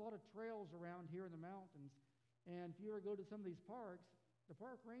 There's a lot of trails around here in the mountains, and if you ever go to some of these parks, the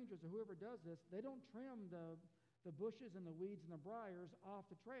park rangers or whoever does this, they don't trim the bushes and the weeds and the briars off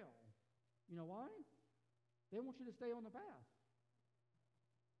the trail. You know why? They want you to stay on the path.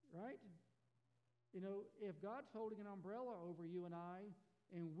 Right? You know, if God's holding an umbrella over you and I,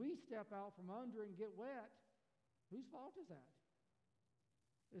 and we step out from under and get wet, whose fault is that?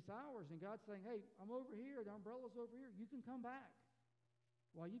 It's ours. And God's saying, hey, I'm over here, the umbrella's over here, you can come back.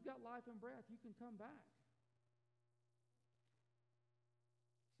 While you've got life and breath, you can come back.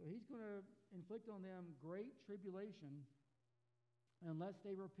 So he's going to inflict on them great tribulation unless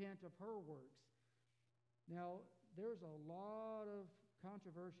they repent of her works. Now, there's a lot of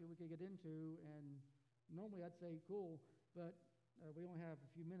controversy we could get into, and normally I'd say cool, but we only have a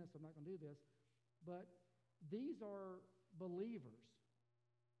few minutes, so I'm not going to do this. But these are believers,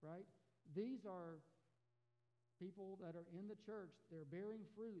 right? These are people that are in the church. They're bearing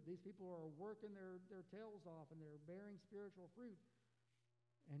fruit. These people are working their tails off, and they're bearing spiritual fruit.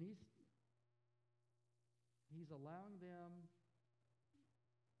 And he's allowing them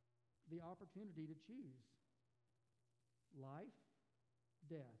the opportunity to choose life,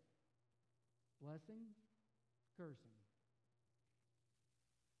 death, blessing, cursing,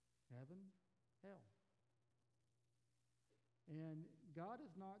 heaven, hell. And God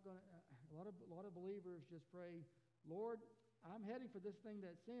is not going to, a lot of believers just pray, Lord, I'm heading for this thing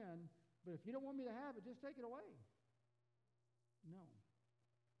that's sin, but if you don't want me to have it, just take it away. No.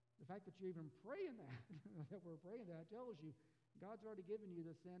 The fact that you're even praying that we're praying that tells you God's already given you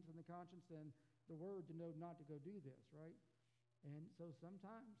the sense and the conscience and the word to know not to go do this, right? And so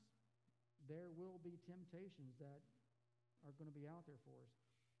sometimes there will be temptations that are going to be out there for us.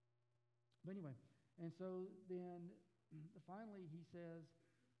 But anyway, and so then finally he says,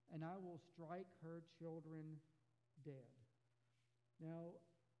 and I will strike her children dead. Now,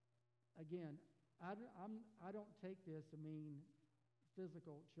 again, I don't take this to mean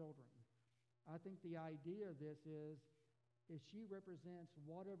physical children. I think the idea of this is she represents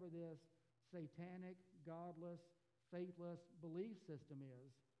whatever this satanic, godless, faithless belief system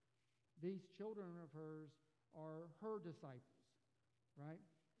is. These children of hers are her disciples, right?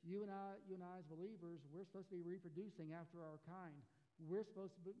 You and I as believers, we're supposed to be reproducing after our kind. We're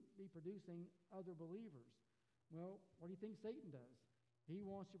supposed to be producing other believers. Well, what do you think Satan does? He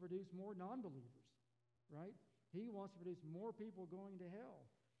wants to produce more non-believers, right? He wants to produce more people going to hell.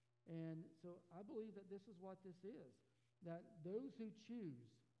 And so I believe that this is what this is, that those who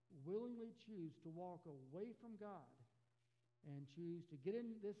willingly choose to walk away from God and choose to get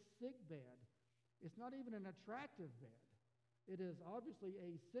in this sick bed, it's not even an attractive bed. It is obviously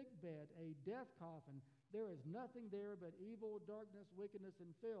a sick bed, a death coffin. There is nothing there but evil, darkness, wickedness,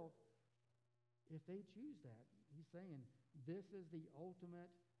 and filth. If they choose that, he's saying this is the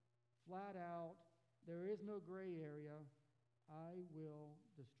ultimate, flat out, there is no gray area. I will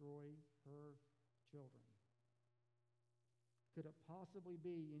destroy her children. Could it possibly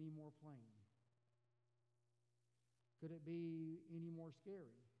be any more plain? Could it be any more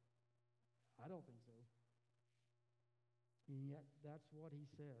scary? I don't think so. And yet, that's what he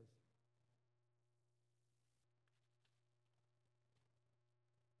says.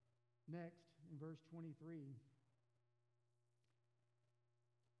 Next, in verse 23,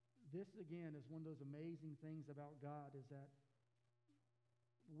 this again is one of those amazing things about God, is that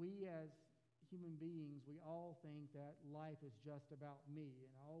we as human beings, we all think that life is just about me,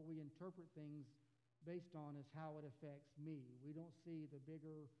 and all we interpret things based on is how it affects me. We don't see the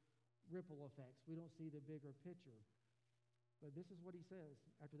bigger ripple effects. We don't see the bigger picture. But this is what he says.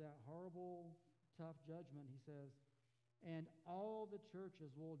 After that horrible, tough judgment, he says, and all the churches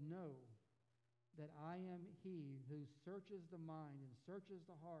will know that I am he who searches the mind and searches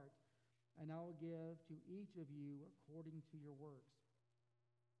the heart, and I will give to each of you according to your works.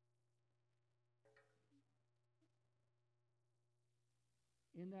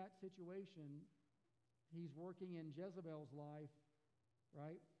 In that situation, he's working in Jezebel's life,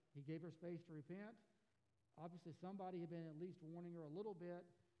 right? He gave her space to repent. Obviously, somebody had been at least warning her a little bit.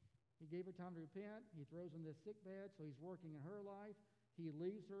 He gave her time to repent. He throws her in this sick bed, so he's working in her life. He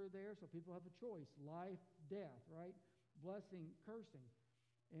leaves her there, so people have a choice. Life, death, right? Blessing, cursing.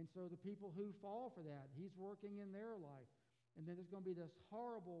 And so the people who fall for that, he's working in their life. And then there's going to be this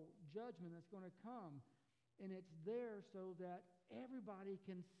horrible judgment that's going to come. And it's there so that everybody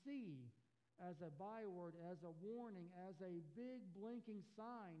can see, as a byword, as a warning, as a big blinking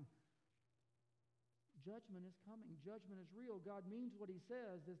sign, judgment is coming. Judgment is real. God means what he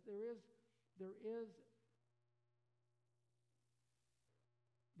says. There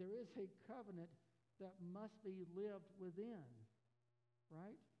is a covenant that must be lived within,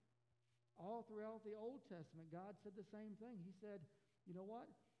 right? All throughout the Old Testament, God said the same thing. He said, you know what?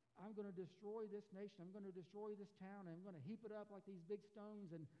 I'm going to destroy this nation. I'm going to destroy this town, and I'm going to heap it up like these big stones.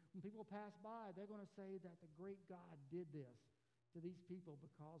 And when people pass by, they're going to say that the great God did this to these people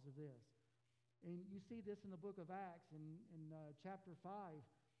because of this. And you see this in the book of Acts in chapter 5,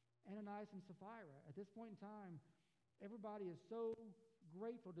 Ananias and Sapphira. At this point in time, everybody is so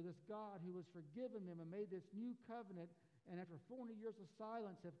grateful to this God who has forgiven them and made this new covenant, and after 400 years of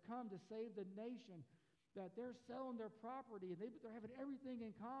silence have come to save the nation. that they're selling their property, and they're having everything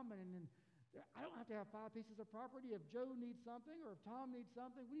in common. And then I don't have to have 5 pieces of property. If Joe needs something or if Tom needs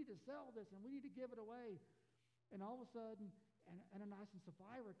something, we need to sell this and we need to give it away. And all of a sudden, Ananias and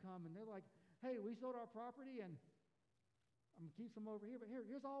Sapphira come, and they're like, hey, we sold our property, and I'm going to keep some over here, but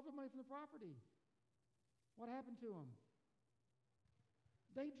here's all the money from the property. What happened to them?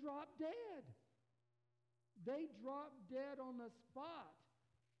 They dropped dead. They dropped dead on the spot.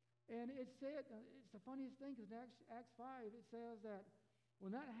 And it said, it's the funniest thing, because in Acts 5, it says that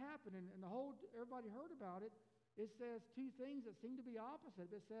when that happened, and everybody heard about it, it says 2 things that seem to be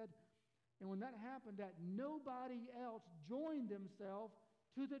opposite. It said, and when that happened, that nobody else joined themselves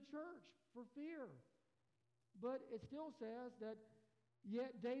to the church for fear. But it still says that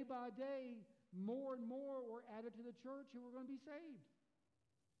yet day by day, more and more were added to the church who were going to be saved.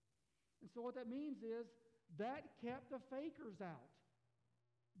 And so what that means is that kept the fakers out.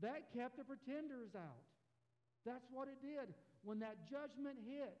 That kept the pretenders out. That's what it did. When that judgment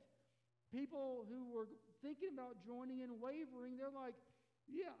hit, people who were thinking about joining and wavering, they're like,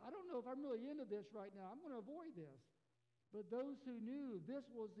 yeah, I don't know if I'm really into this right now. I'm going to avoid this. But those who knew this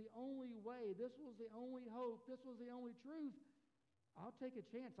was the only way, this was the only hope, this was the only truth, I'll take a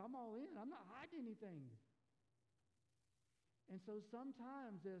chance. I'm all in. I'm not hiding anything. And so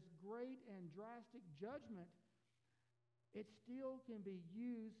sometimes this great and drastic judgment, it still can be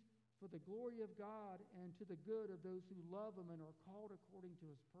used for the glory of God and to the good of those who love Him and are called according to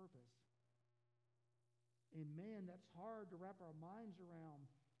His purpose. And man, that's hard to wrap our minds around,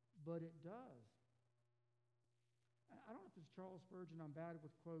 but it does. I don't know if it's Charles Spurgeon, I'm bad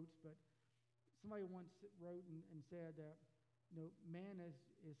with quotes, but somebody once wrote and said that, man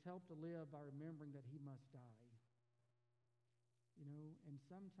is helped to live by remembering that he must die. And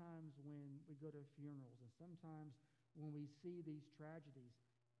sometimes when we go to funerals, and sometimes when we see these tragedies,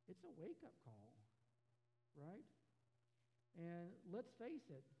 it's a wake-up call, right? And let's face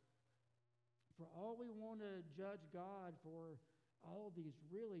it, for all we want to judge God for all these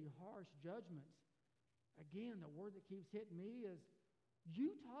really harsh judgments, again, the word that keeps hitting me is,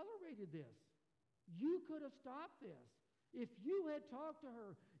 you tolerated this. You could have stopped this. If you had talked to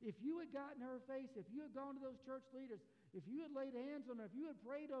her, if you had gotten her face, if you had gone to those church leaders, if you had laid hands on her, if you had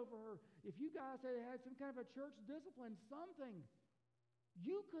prayed over her, if you guys had some kind of a church discipline, something,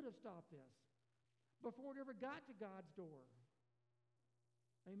 you could have stopped this before it ever got to God's door.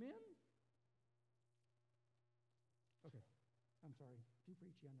 Amen? Okay, I'm sorry. Too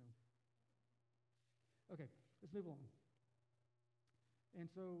preachy, I know. Okay, let's move on.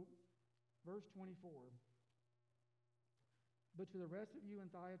 And so, verse 24. But to the rest of you in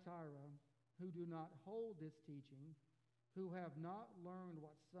Thyatira who do not hold this teaching, who have not learned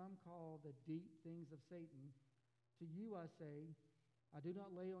what some call the deep things of Satan, to you I say, I do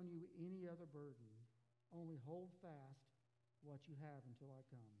not lay on you any other burden, only hold fast what you have until I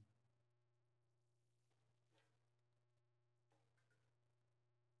come.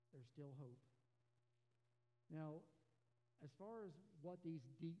 There's still hope. Now, as far as what these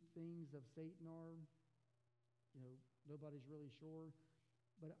deep things of Satan are, nobody's really sure.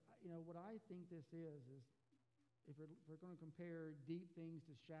 But, what I think this is if we're going to compare deep things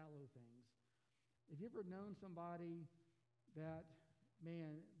to shallow things, have you ever known somebody that,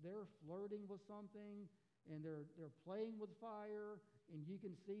 man, they're flirting with something and they're playing with fire and you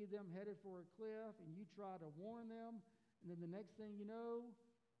can see them headed for a cliff and you try to warn them and then the next thing you know,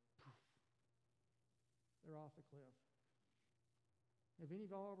 poof, they're off the cliff. Have any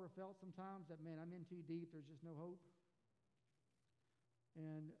of y'all ever felt sometimes that, man, I'm in too deep, there's just no hope?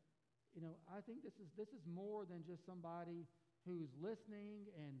 And, I think this is more than just somebody who's listening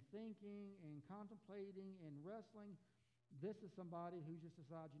and thinking and contemplating and wrestling. This is somebody who just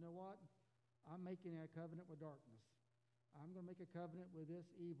decides, you know what? I'm making a covenant with darkness. I'm going to make a covenant with this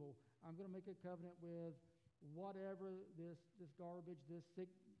evil. I'm going to make a covenant with whatever this garbage, this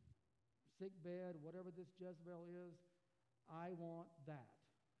sick bed, whatever this Jezebel is. I want that.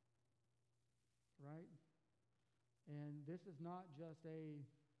 Right? And this is not just a,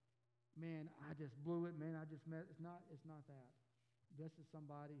 man, I just blew it, man, I just met. It's not that. This is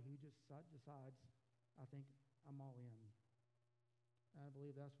somebody who just decides, I think I'm all in. I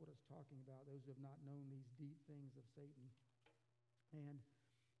believe that's what it's talking about, those who have not known these deep things of Satan. And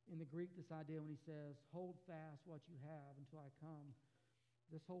in the Greek, this idea when he says, hold fast what you have until I come,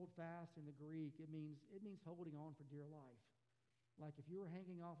 this hold fast in the Greek, it means holding on for dear life. Like if you were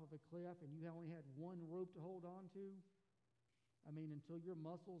hanging off of a cliff and you only had one rope to hold on to, until your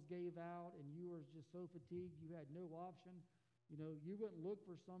muscles gave out and you were just so fatigued you had no option, you wouldn't look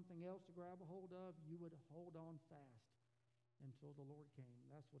for something else to grab a hold of. You would hold on fast until the Lord came.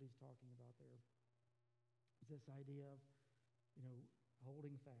 That's what he's talking about there. this idea of,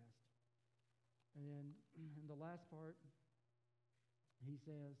 holding fast. And then in the last part, he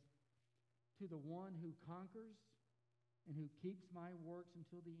says, to the one who conquers and who keeps my works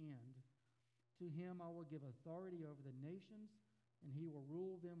until the end, to him I will give authority over the nations, and he will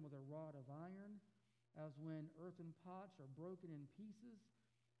rule them with a rod of iron, as when earthen pots are broken in pieces,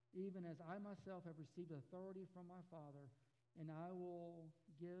 even as I myself have received authority from my Father, and I will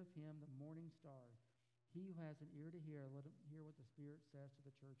give him the morning star. He who has an ear to hear, let him hear what the Spirit says to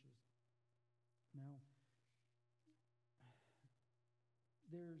the churches. Now,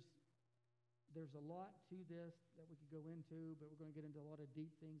 there's a lot to this that we could go into, but we're going to get into a lot of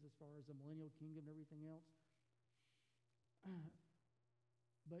deep things as far as the millennial kingdom and everything else.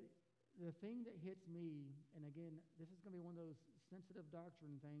 But the thing that hits me, and again, this is going to be one of those sensitive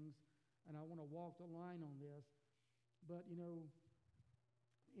doctrine things, and I want to walk the line on this, but,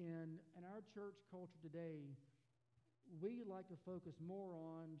 in our church culture today, we like to focus more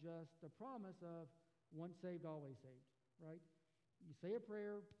on just the promise of once saved, always saved, right? You say a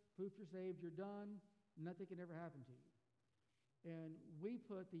prayer, poof, you're saved, you're done, nothing can ever happen to you. And we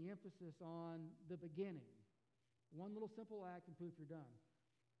put the emphasis on the beginning. One little simple act and poof, you're done.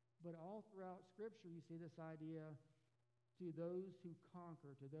 But all throughout Scripture, you see this idea to those who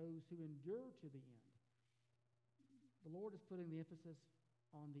conquer, to those who endure to the end. The Lord is putting the emphasis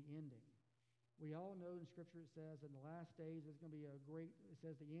on the ending. We all know in Scripture it says in the last days there's going to be it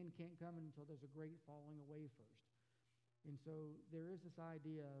says the end can't come until there's a great falling away first. And so there is this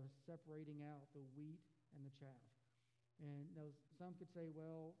idea of separating out the wheat and the chaff. And some could say,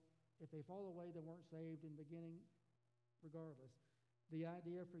 well, if they fall away, they weren't saved in the beginning, regardless. The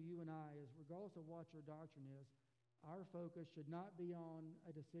idea for you and I is, regardless of what your doctrine is, our focus should not be on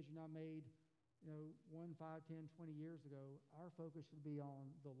a decision I made 1, 5, 10, 20 years ago. Our focus should be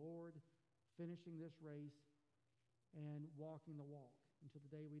on the Lord, finishing this race, and walking the walk until the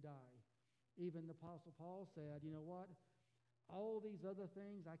day we die. Even the Apostle Paul said, you know what? All these other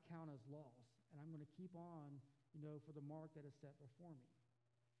things I count as loss, and I'm going to keep on, for the mark that is set before me.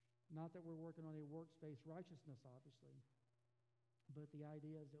 Not that we're working on a works-based righteousness, obviously, but the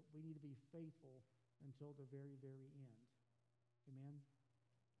idea is that we need to be faithful until the very, very end. Amen?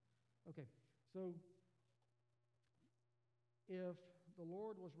 Okay, so if the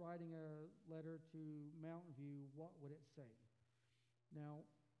Lord was writing a letter to Mountain View, what would it say? Now,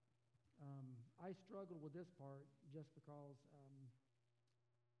 I struggled with this part just because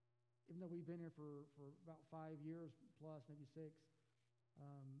even though we've been here for about 5 years plus, maybe 6,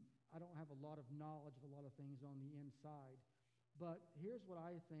 I don't have a lot of knowledge of a lot of things on the inside. But here's what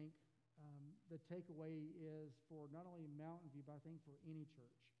I think the takeaway is for not only Mountain View, but I think for any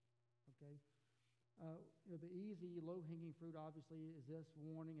church. Okay? The easy, low-hanging fruit, obviously, is this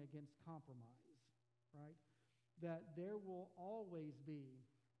warning against compromise, right? That there will always be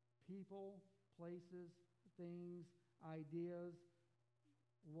people, places, things, ideas,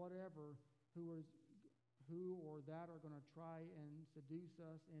 whatever, who or that are going to try and seduce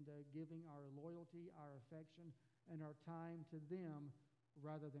us into giving our loyalty, our affection, and our time to them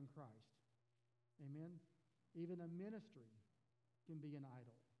rather than Christ. Amen? Even a ministry can be an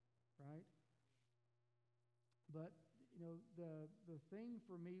idol, right? But, the thing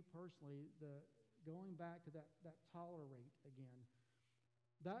for me personally, going back to that tolerate again,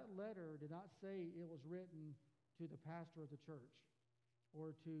 that letter did not say it was written to the pastor of the church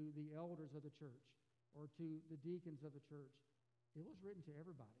or to the elders of the church or to the deacons of the church. It was written to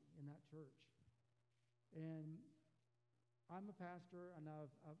everybody in that church. And I'm a pastor, and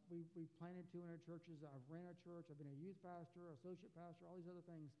we've planted 200 churches. I've ran a church. I've been a youth pastor, associate pastor, all these other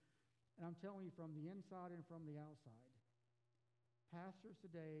things. And I'm telling you, from the inside and from the outside, pastors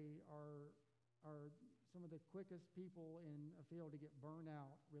today are some of the quickest people in a field to get burned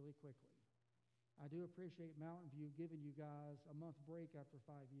out really quickly. I do appreciate Mountain View giving you guys a month break after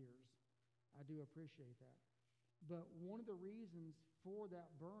 5 years. I do appreciate that. But one of the reasons for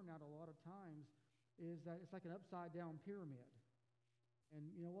that burnout a lot of times is that it's like an upside-down pyramid. And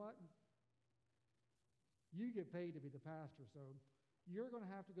you know what? You get paid to be the pastor, so you're going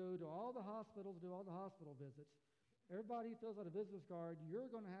to have to go to all the hospitals, do all the hospital visits. Everybody who fills out a business card, you're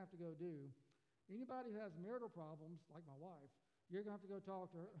going to have to go do. Anybody who has marital problems, like my wife, you're going to have to go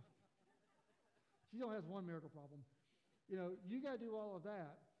talk to her. She only has one marital problem. You got to do all of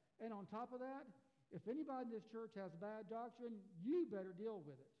that. And on top of that, if anybody in this church has bad doctrine, you better deal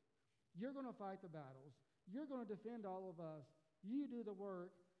with it. You're going to fight the battles. You're going to defend all of us. You do the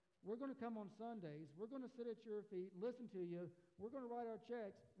work. We're going to come on Sundays. We're going to sit at your feet, listen to you. We're going to write our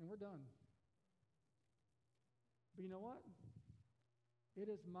checks, and we're done. But you know what? It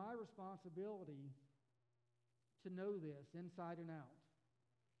is my responsibility to know this inside and out.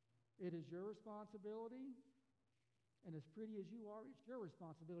 It is your responsibility, and as pretty as you are, it's your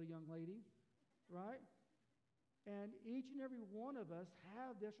responsibility, young lady, right? And each and every one of us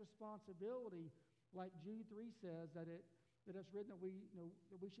have this responsibility, like Jude 3 says, that it's written that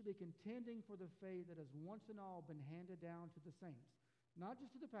we should be contending for the faith that has once and all been handed down to the saints. Not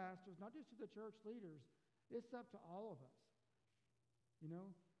just to the pastors, not just to the church leaders. It's up to all of us.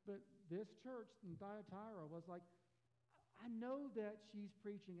 But this church in Thyatira was like, I know that she's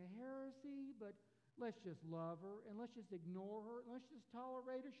preaching a heresy, but let's just love her, and let's just ignore her, and let's just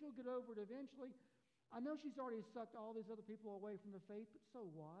tolerate her. She'll get over it eventually. I know she's already sucked all these other people away from the faith, but so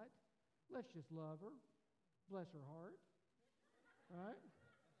what? Let's just love her. Bless her heart. Right?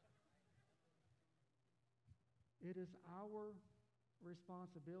 It is our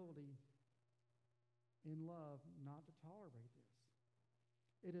responsibility in love not to tolerate this.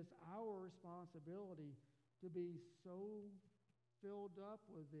 It is our responsibility to be so filled up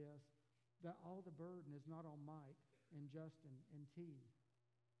with this that all the burden is not on Mike and Justin and T.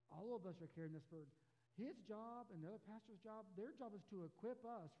 All of us are carrying this burden. His job and the other pastor's job, their job is to equip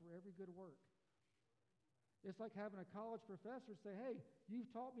us for every good work. It's like having a college professor say, hey,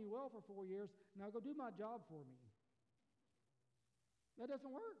 you've taught me well for 4 years, now go do my job for me. That doesn't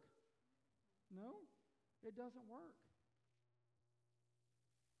work. No, it doesn't work.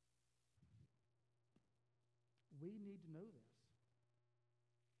 We need to know this.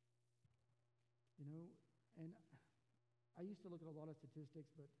 And I used to look at a lot of statistics,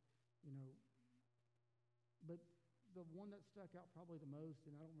 but the one that stuck out probably the most,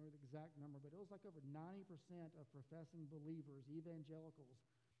 and I don't remember the exact number, but it was like over 90% of professing believers, evangelicals,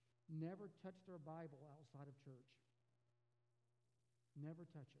 never touch their Bible outside of church. Never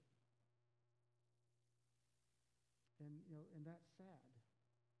touch it. And that's sad.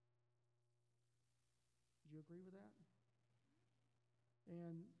 Do you agree with that?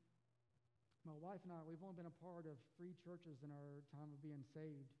 And my wife and I, we've only been a part of 3 churches in our time of being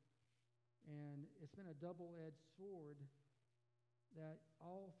saved. And it's been a double-edged sword that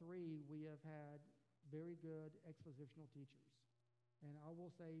all 3 we have had very good expositional teachers. And I will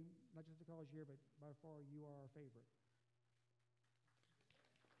say, not just because you're here, but by far you are our favorite.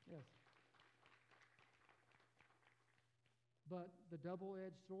 Yes. But the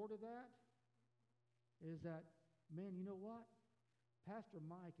double-edged sword of that is that, man, you know what? Pastor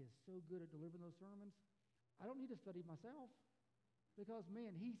Mike is so good at delivering those sermons, I don't need to study myself. Because,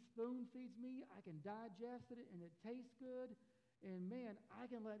 man, he spoon feeds me, I can digest it, and it tastes good, and, man,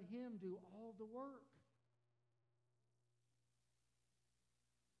 I can let him do all the work.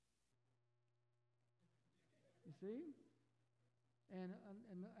 You see? And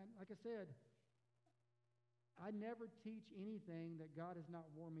like I said, I never teach anything that God has not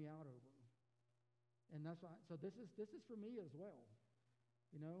worn me out over. And that's why, so this is for me as well.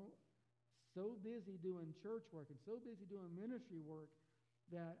 So busy doing church work and so busy doing ministry work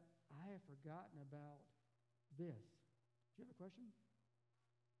that I have forgotten about this. Do you have a question?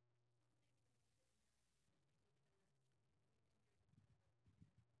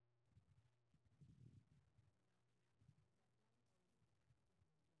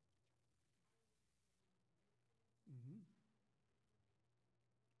 Mm-hmm.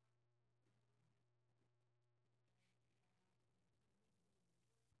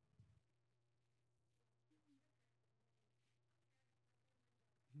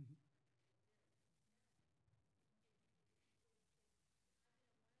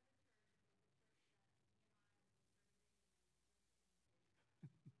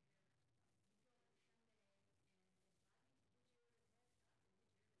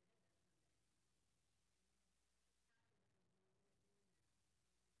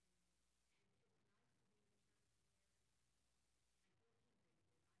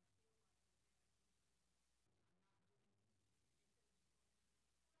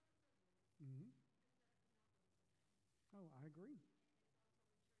 Mm-hmm. Oh, I agree.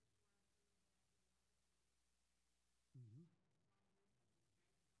 Mm-hmm.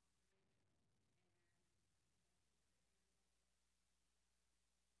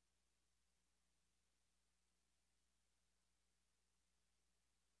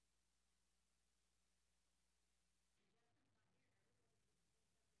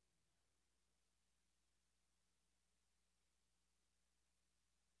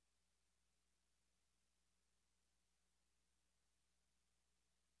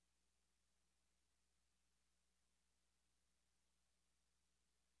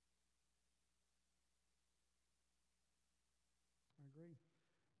 I agree.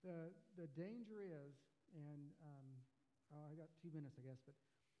 The danger is, and I got 2 minutes, I guess, but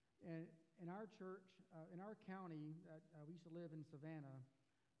and in our church, in our county, we used to live in Savannah,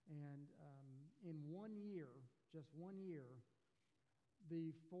 and in 1 year, just 1 year,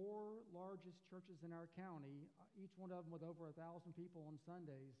 the 4 largest churches in our county, each one of them with over 1,000 people on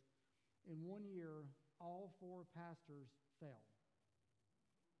Sundays, in 1 year, all 4 pastors fell.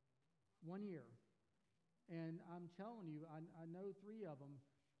 1 year. And I'm telling you, I know 3 of them,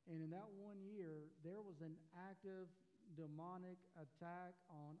 and in that 1 year, there was an active demonic attack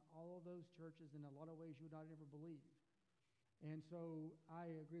on all of those churches in a lot of ways you would not ever believe. And so I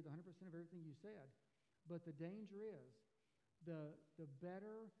agree with 100% of everything you said. But the danger is, the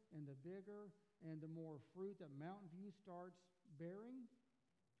better and the bigger and the more fruit that Mountain View starts bearing,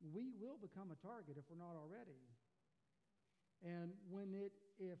 we will become a target if we're not already. And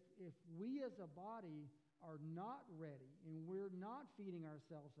if we as a body are not ready and we're not feeding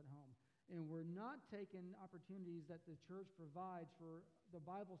ourselves at home and we're not taking opportunities that the church provides for the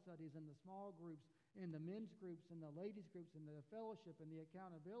Bible studies and the small groups and the men's groups and the ladies groups and the fellowship and the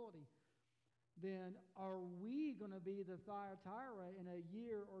accountability, then are we going to be the Thyatira in a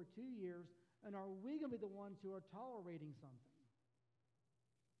year or 2 years, and are we going to be the ones who are tolerating something?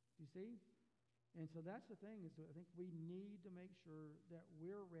 You see? And so that's the thing, is I think we need to make sure that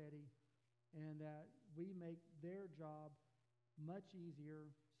we're ready and that we make their job much easier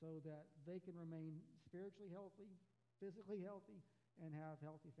so that they can remain spiritually healthy, physically healthy, and have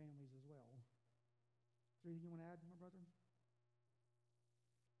healthy families as well. Is there anything you want to add, my brother?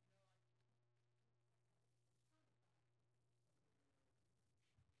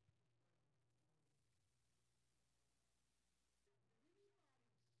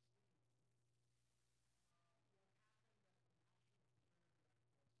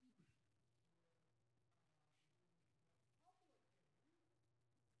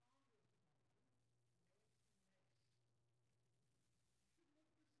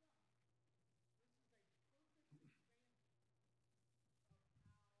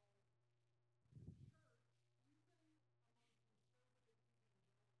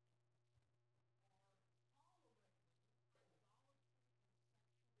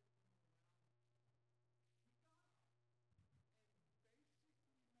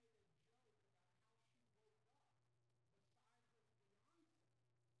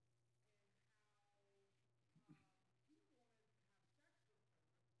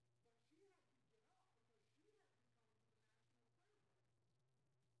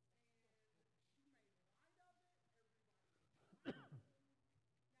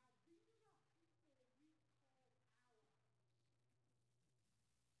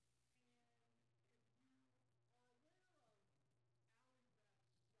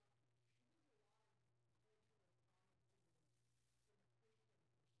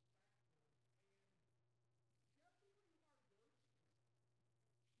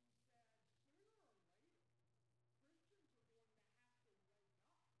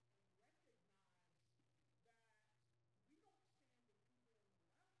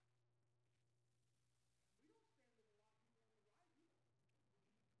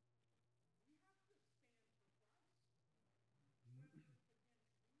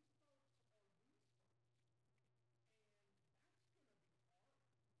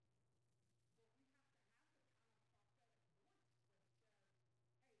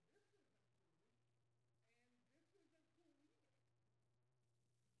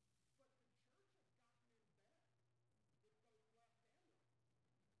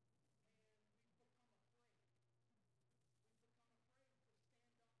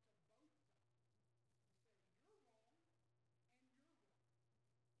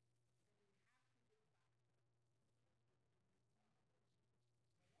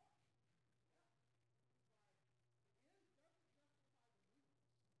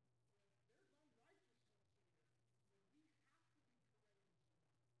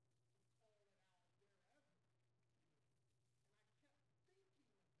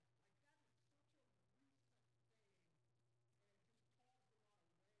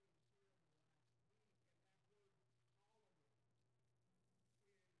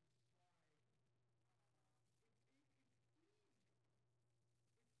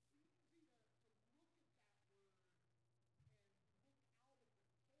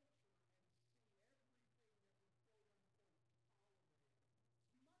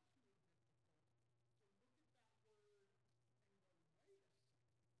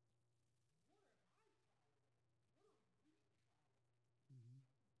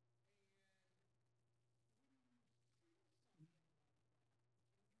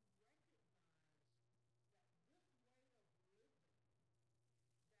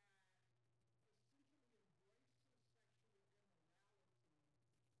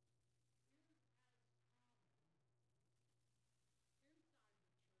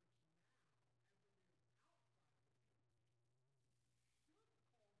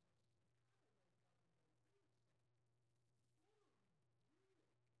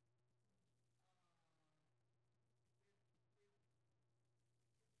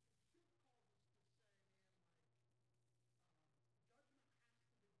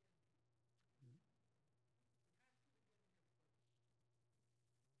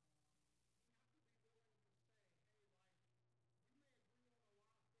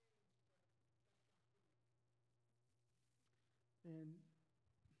 And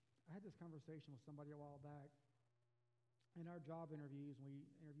I had this conversation with somebody a while back. In our job interviews, when we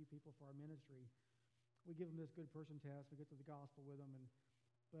interview people for our ministry, we give them this good person test. We get to the gospel with them.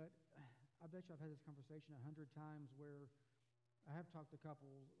 But I bet you I've had this conversation 100 times where I have talked to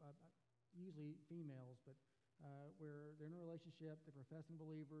couples, usually females, but where they're in a relationship, they're professing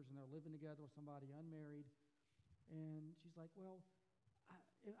believers, and they're living together with somebody unmarried. And she's like, well,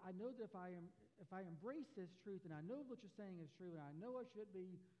 I know that if I embrace this truth, and I know what you're saying is true, and I know I should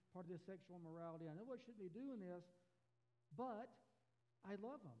be part of this sexual immorality, I know I shouldn't be doing this, but I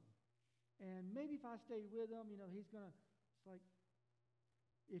love him. And maybe if I stay with him, he's going to, it's like,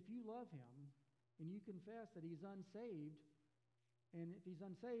 if you love him and you confess that he's unsaved, and if he's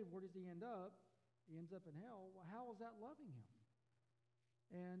unsaved, where does he end up? He ends up in hell. Well, how is that loving him?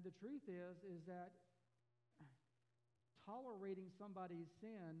 And the truth is that tolerating somebody's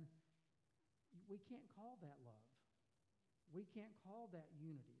sin, we can't call that love. We can't call that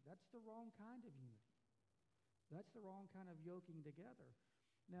unity. That's the wrong kind of unity. That's the wrong kind of yoking together.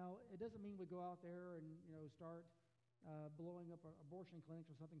 Now, it doesn't mean we go out there and start blowing up abortion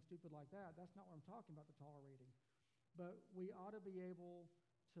clinics or something stupid like that. That's not what I'm talking about, the tolerating. But we ought to be able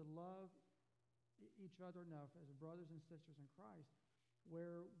to love each other enough as brothers and sisters in Christ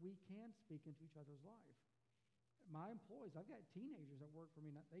where we can speak into each other's life. My employees, I've got teenagers that work for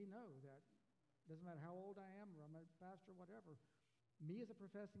me. They know that it doesn't matter how old I am or I'm a pastor, whatever. Me as a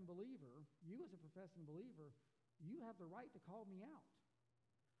professing believer, you as a professing believer, you have the right to call me out.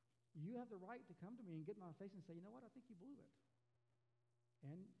 You have the right to come to me and get in my face and say, you know what, I think you blew it.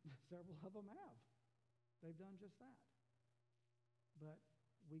 And several of them have. They've done just that. But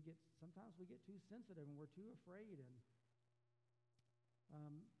sometimes we get too sensitive and we're too afraid.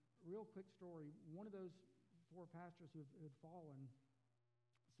 And real quick story, one of those 4 pastors who had fallen,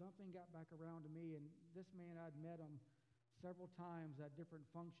 something got back around to me, and this man, I'd met him several times at different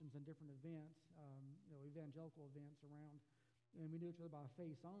functions and different events, evangelical events around, and we knew each other by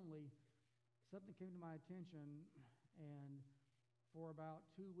face only. Something came to my attention, and for about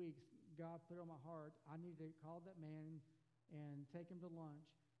 2 weeks, God put it on my heart, I needed to call that man and take him to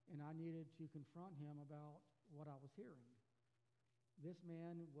lunch, and I needed to confront him about what I was hearing. This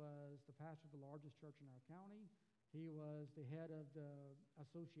man was the pastor of the largest church in our county. He was the head of the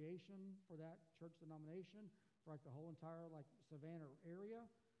association for that church denomination for the whole entire Savannah area.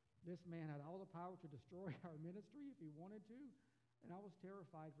 This man had all the power to destroy our ministry if he wanted to, and I was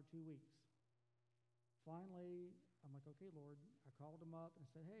terrified for 2 weeks. Finally, I'm like, okay, Lord. I called him up and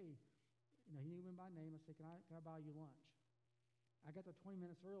said, hey, he knew me by name. I said, can I buy you lunch? I got there 20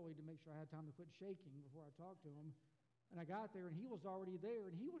 minutes early to make sure I had time to quit shaking before I talked to him. And I got there, and he was already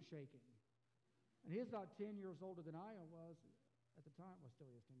there, and he was shaking. And he was about 10 years older than I was at the time. Well, still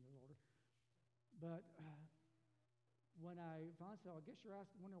he is 10 years older. But when I finally said, I guess you're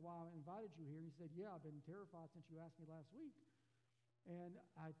wondering why I invited you here. He said, yeah, I've been terrified since you asked me last week. And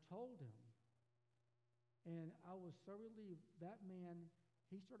I told him. And I was so relieved. That man,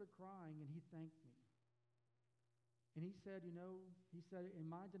 he started crying, and he thanked me. And he said, in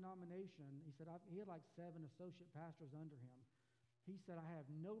my denomination, he said, he had 7 associate pastors under him. He said, I have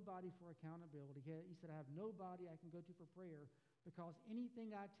nobody for accountability. He said, I have nobody I can go to for prayer because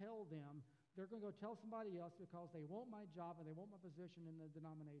anything I tell them, they're going to go tell somebody else because they want my job and they want my position in the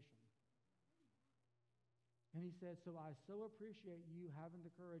denomination. And he said, so I so appreciate you having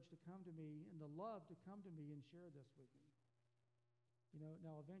the courage to come to me and the love to come to me and share this with me.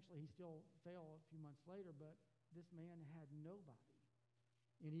 Now eventually he still fell a few months later, but this man had nobody.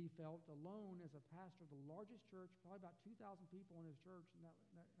 And he felt alone as a pastor of the largest church, probably about 2,000 people in his church in that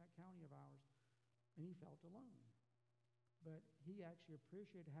county of ours. And he felt alone. But he actually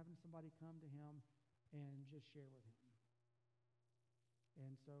appreciated having somebody come to him and just share with him.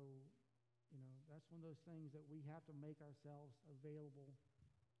 And so, that's one of those things that we have to make ourselves available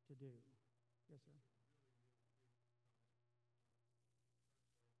to do. Yes, sir.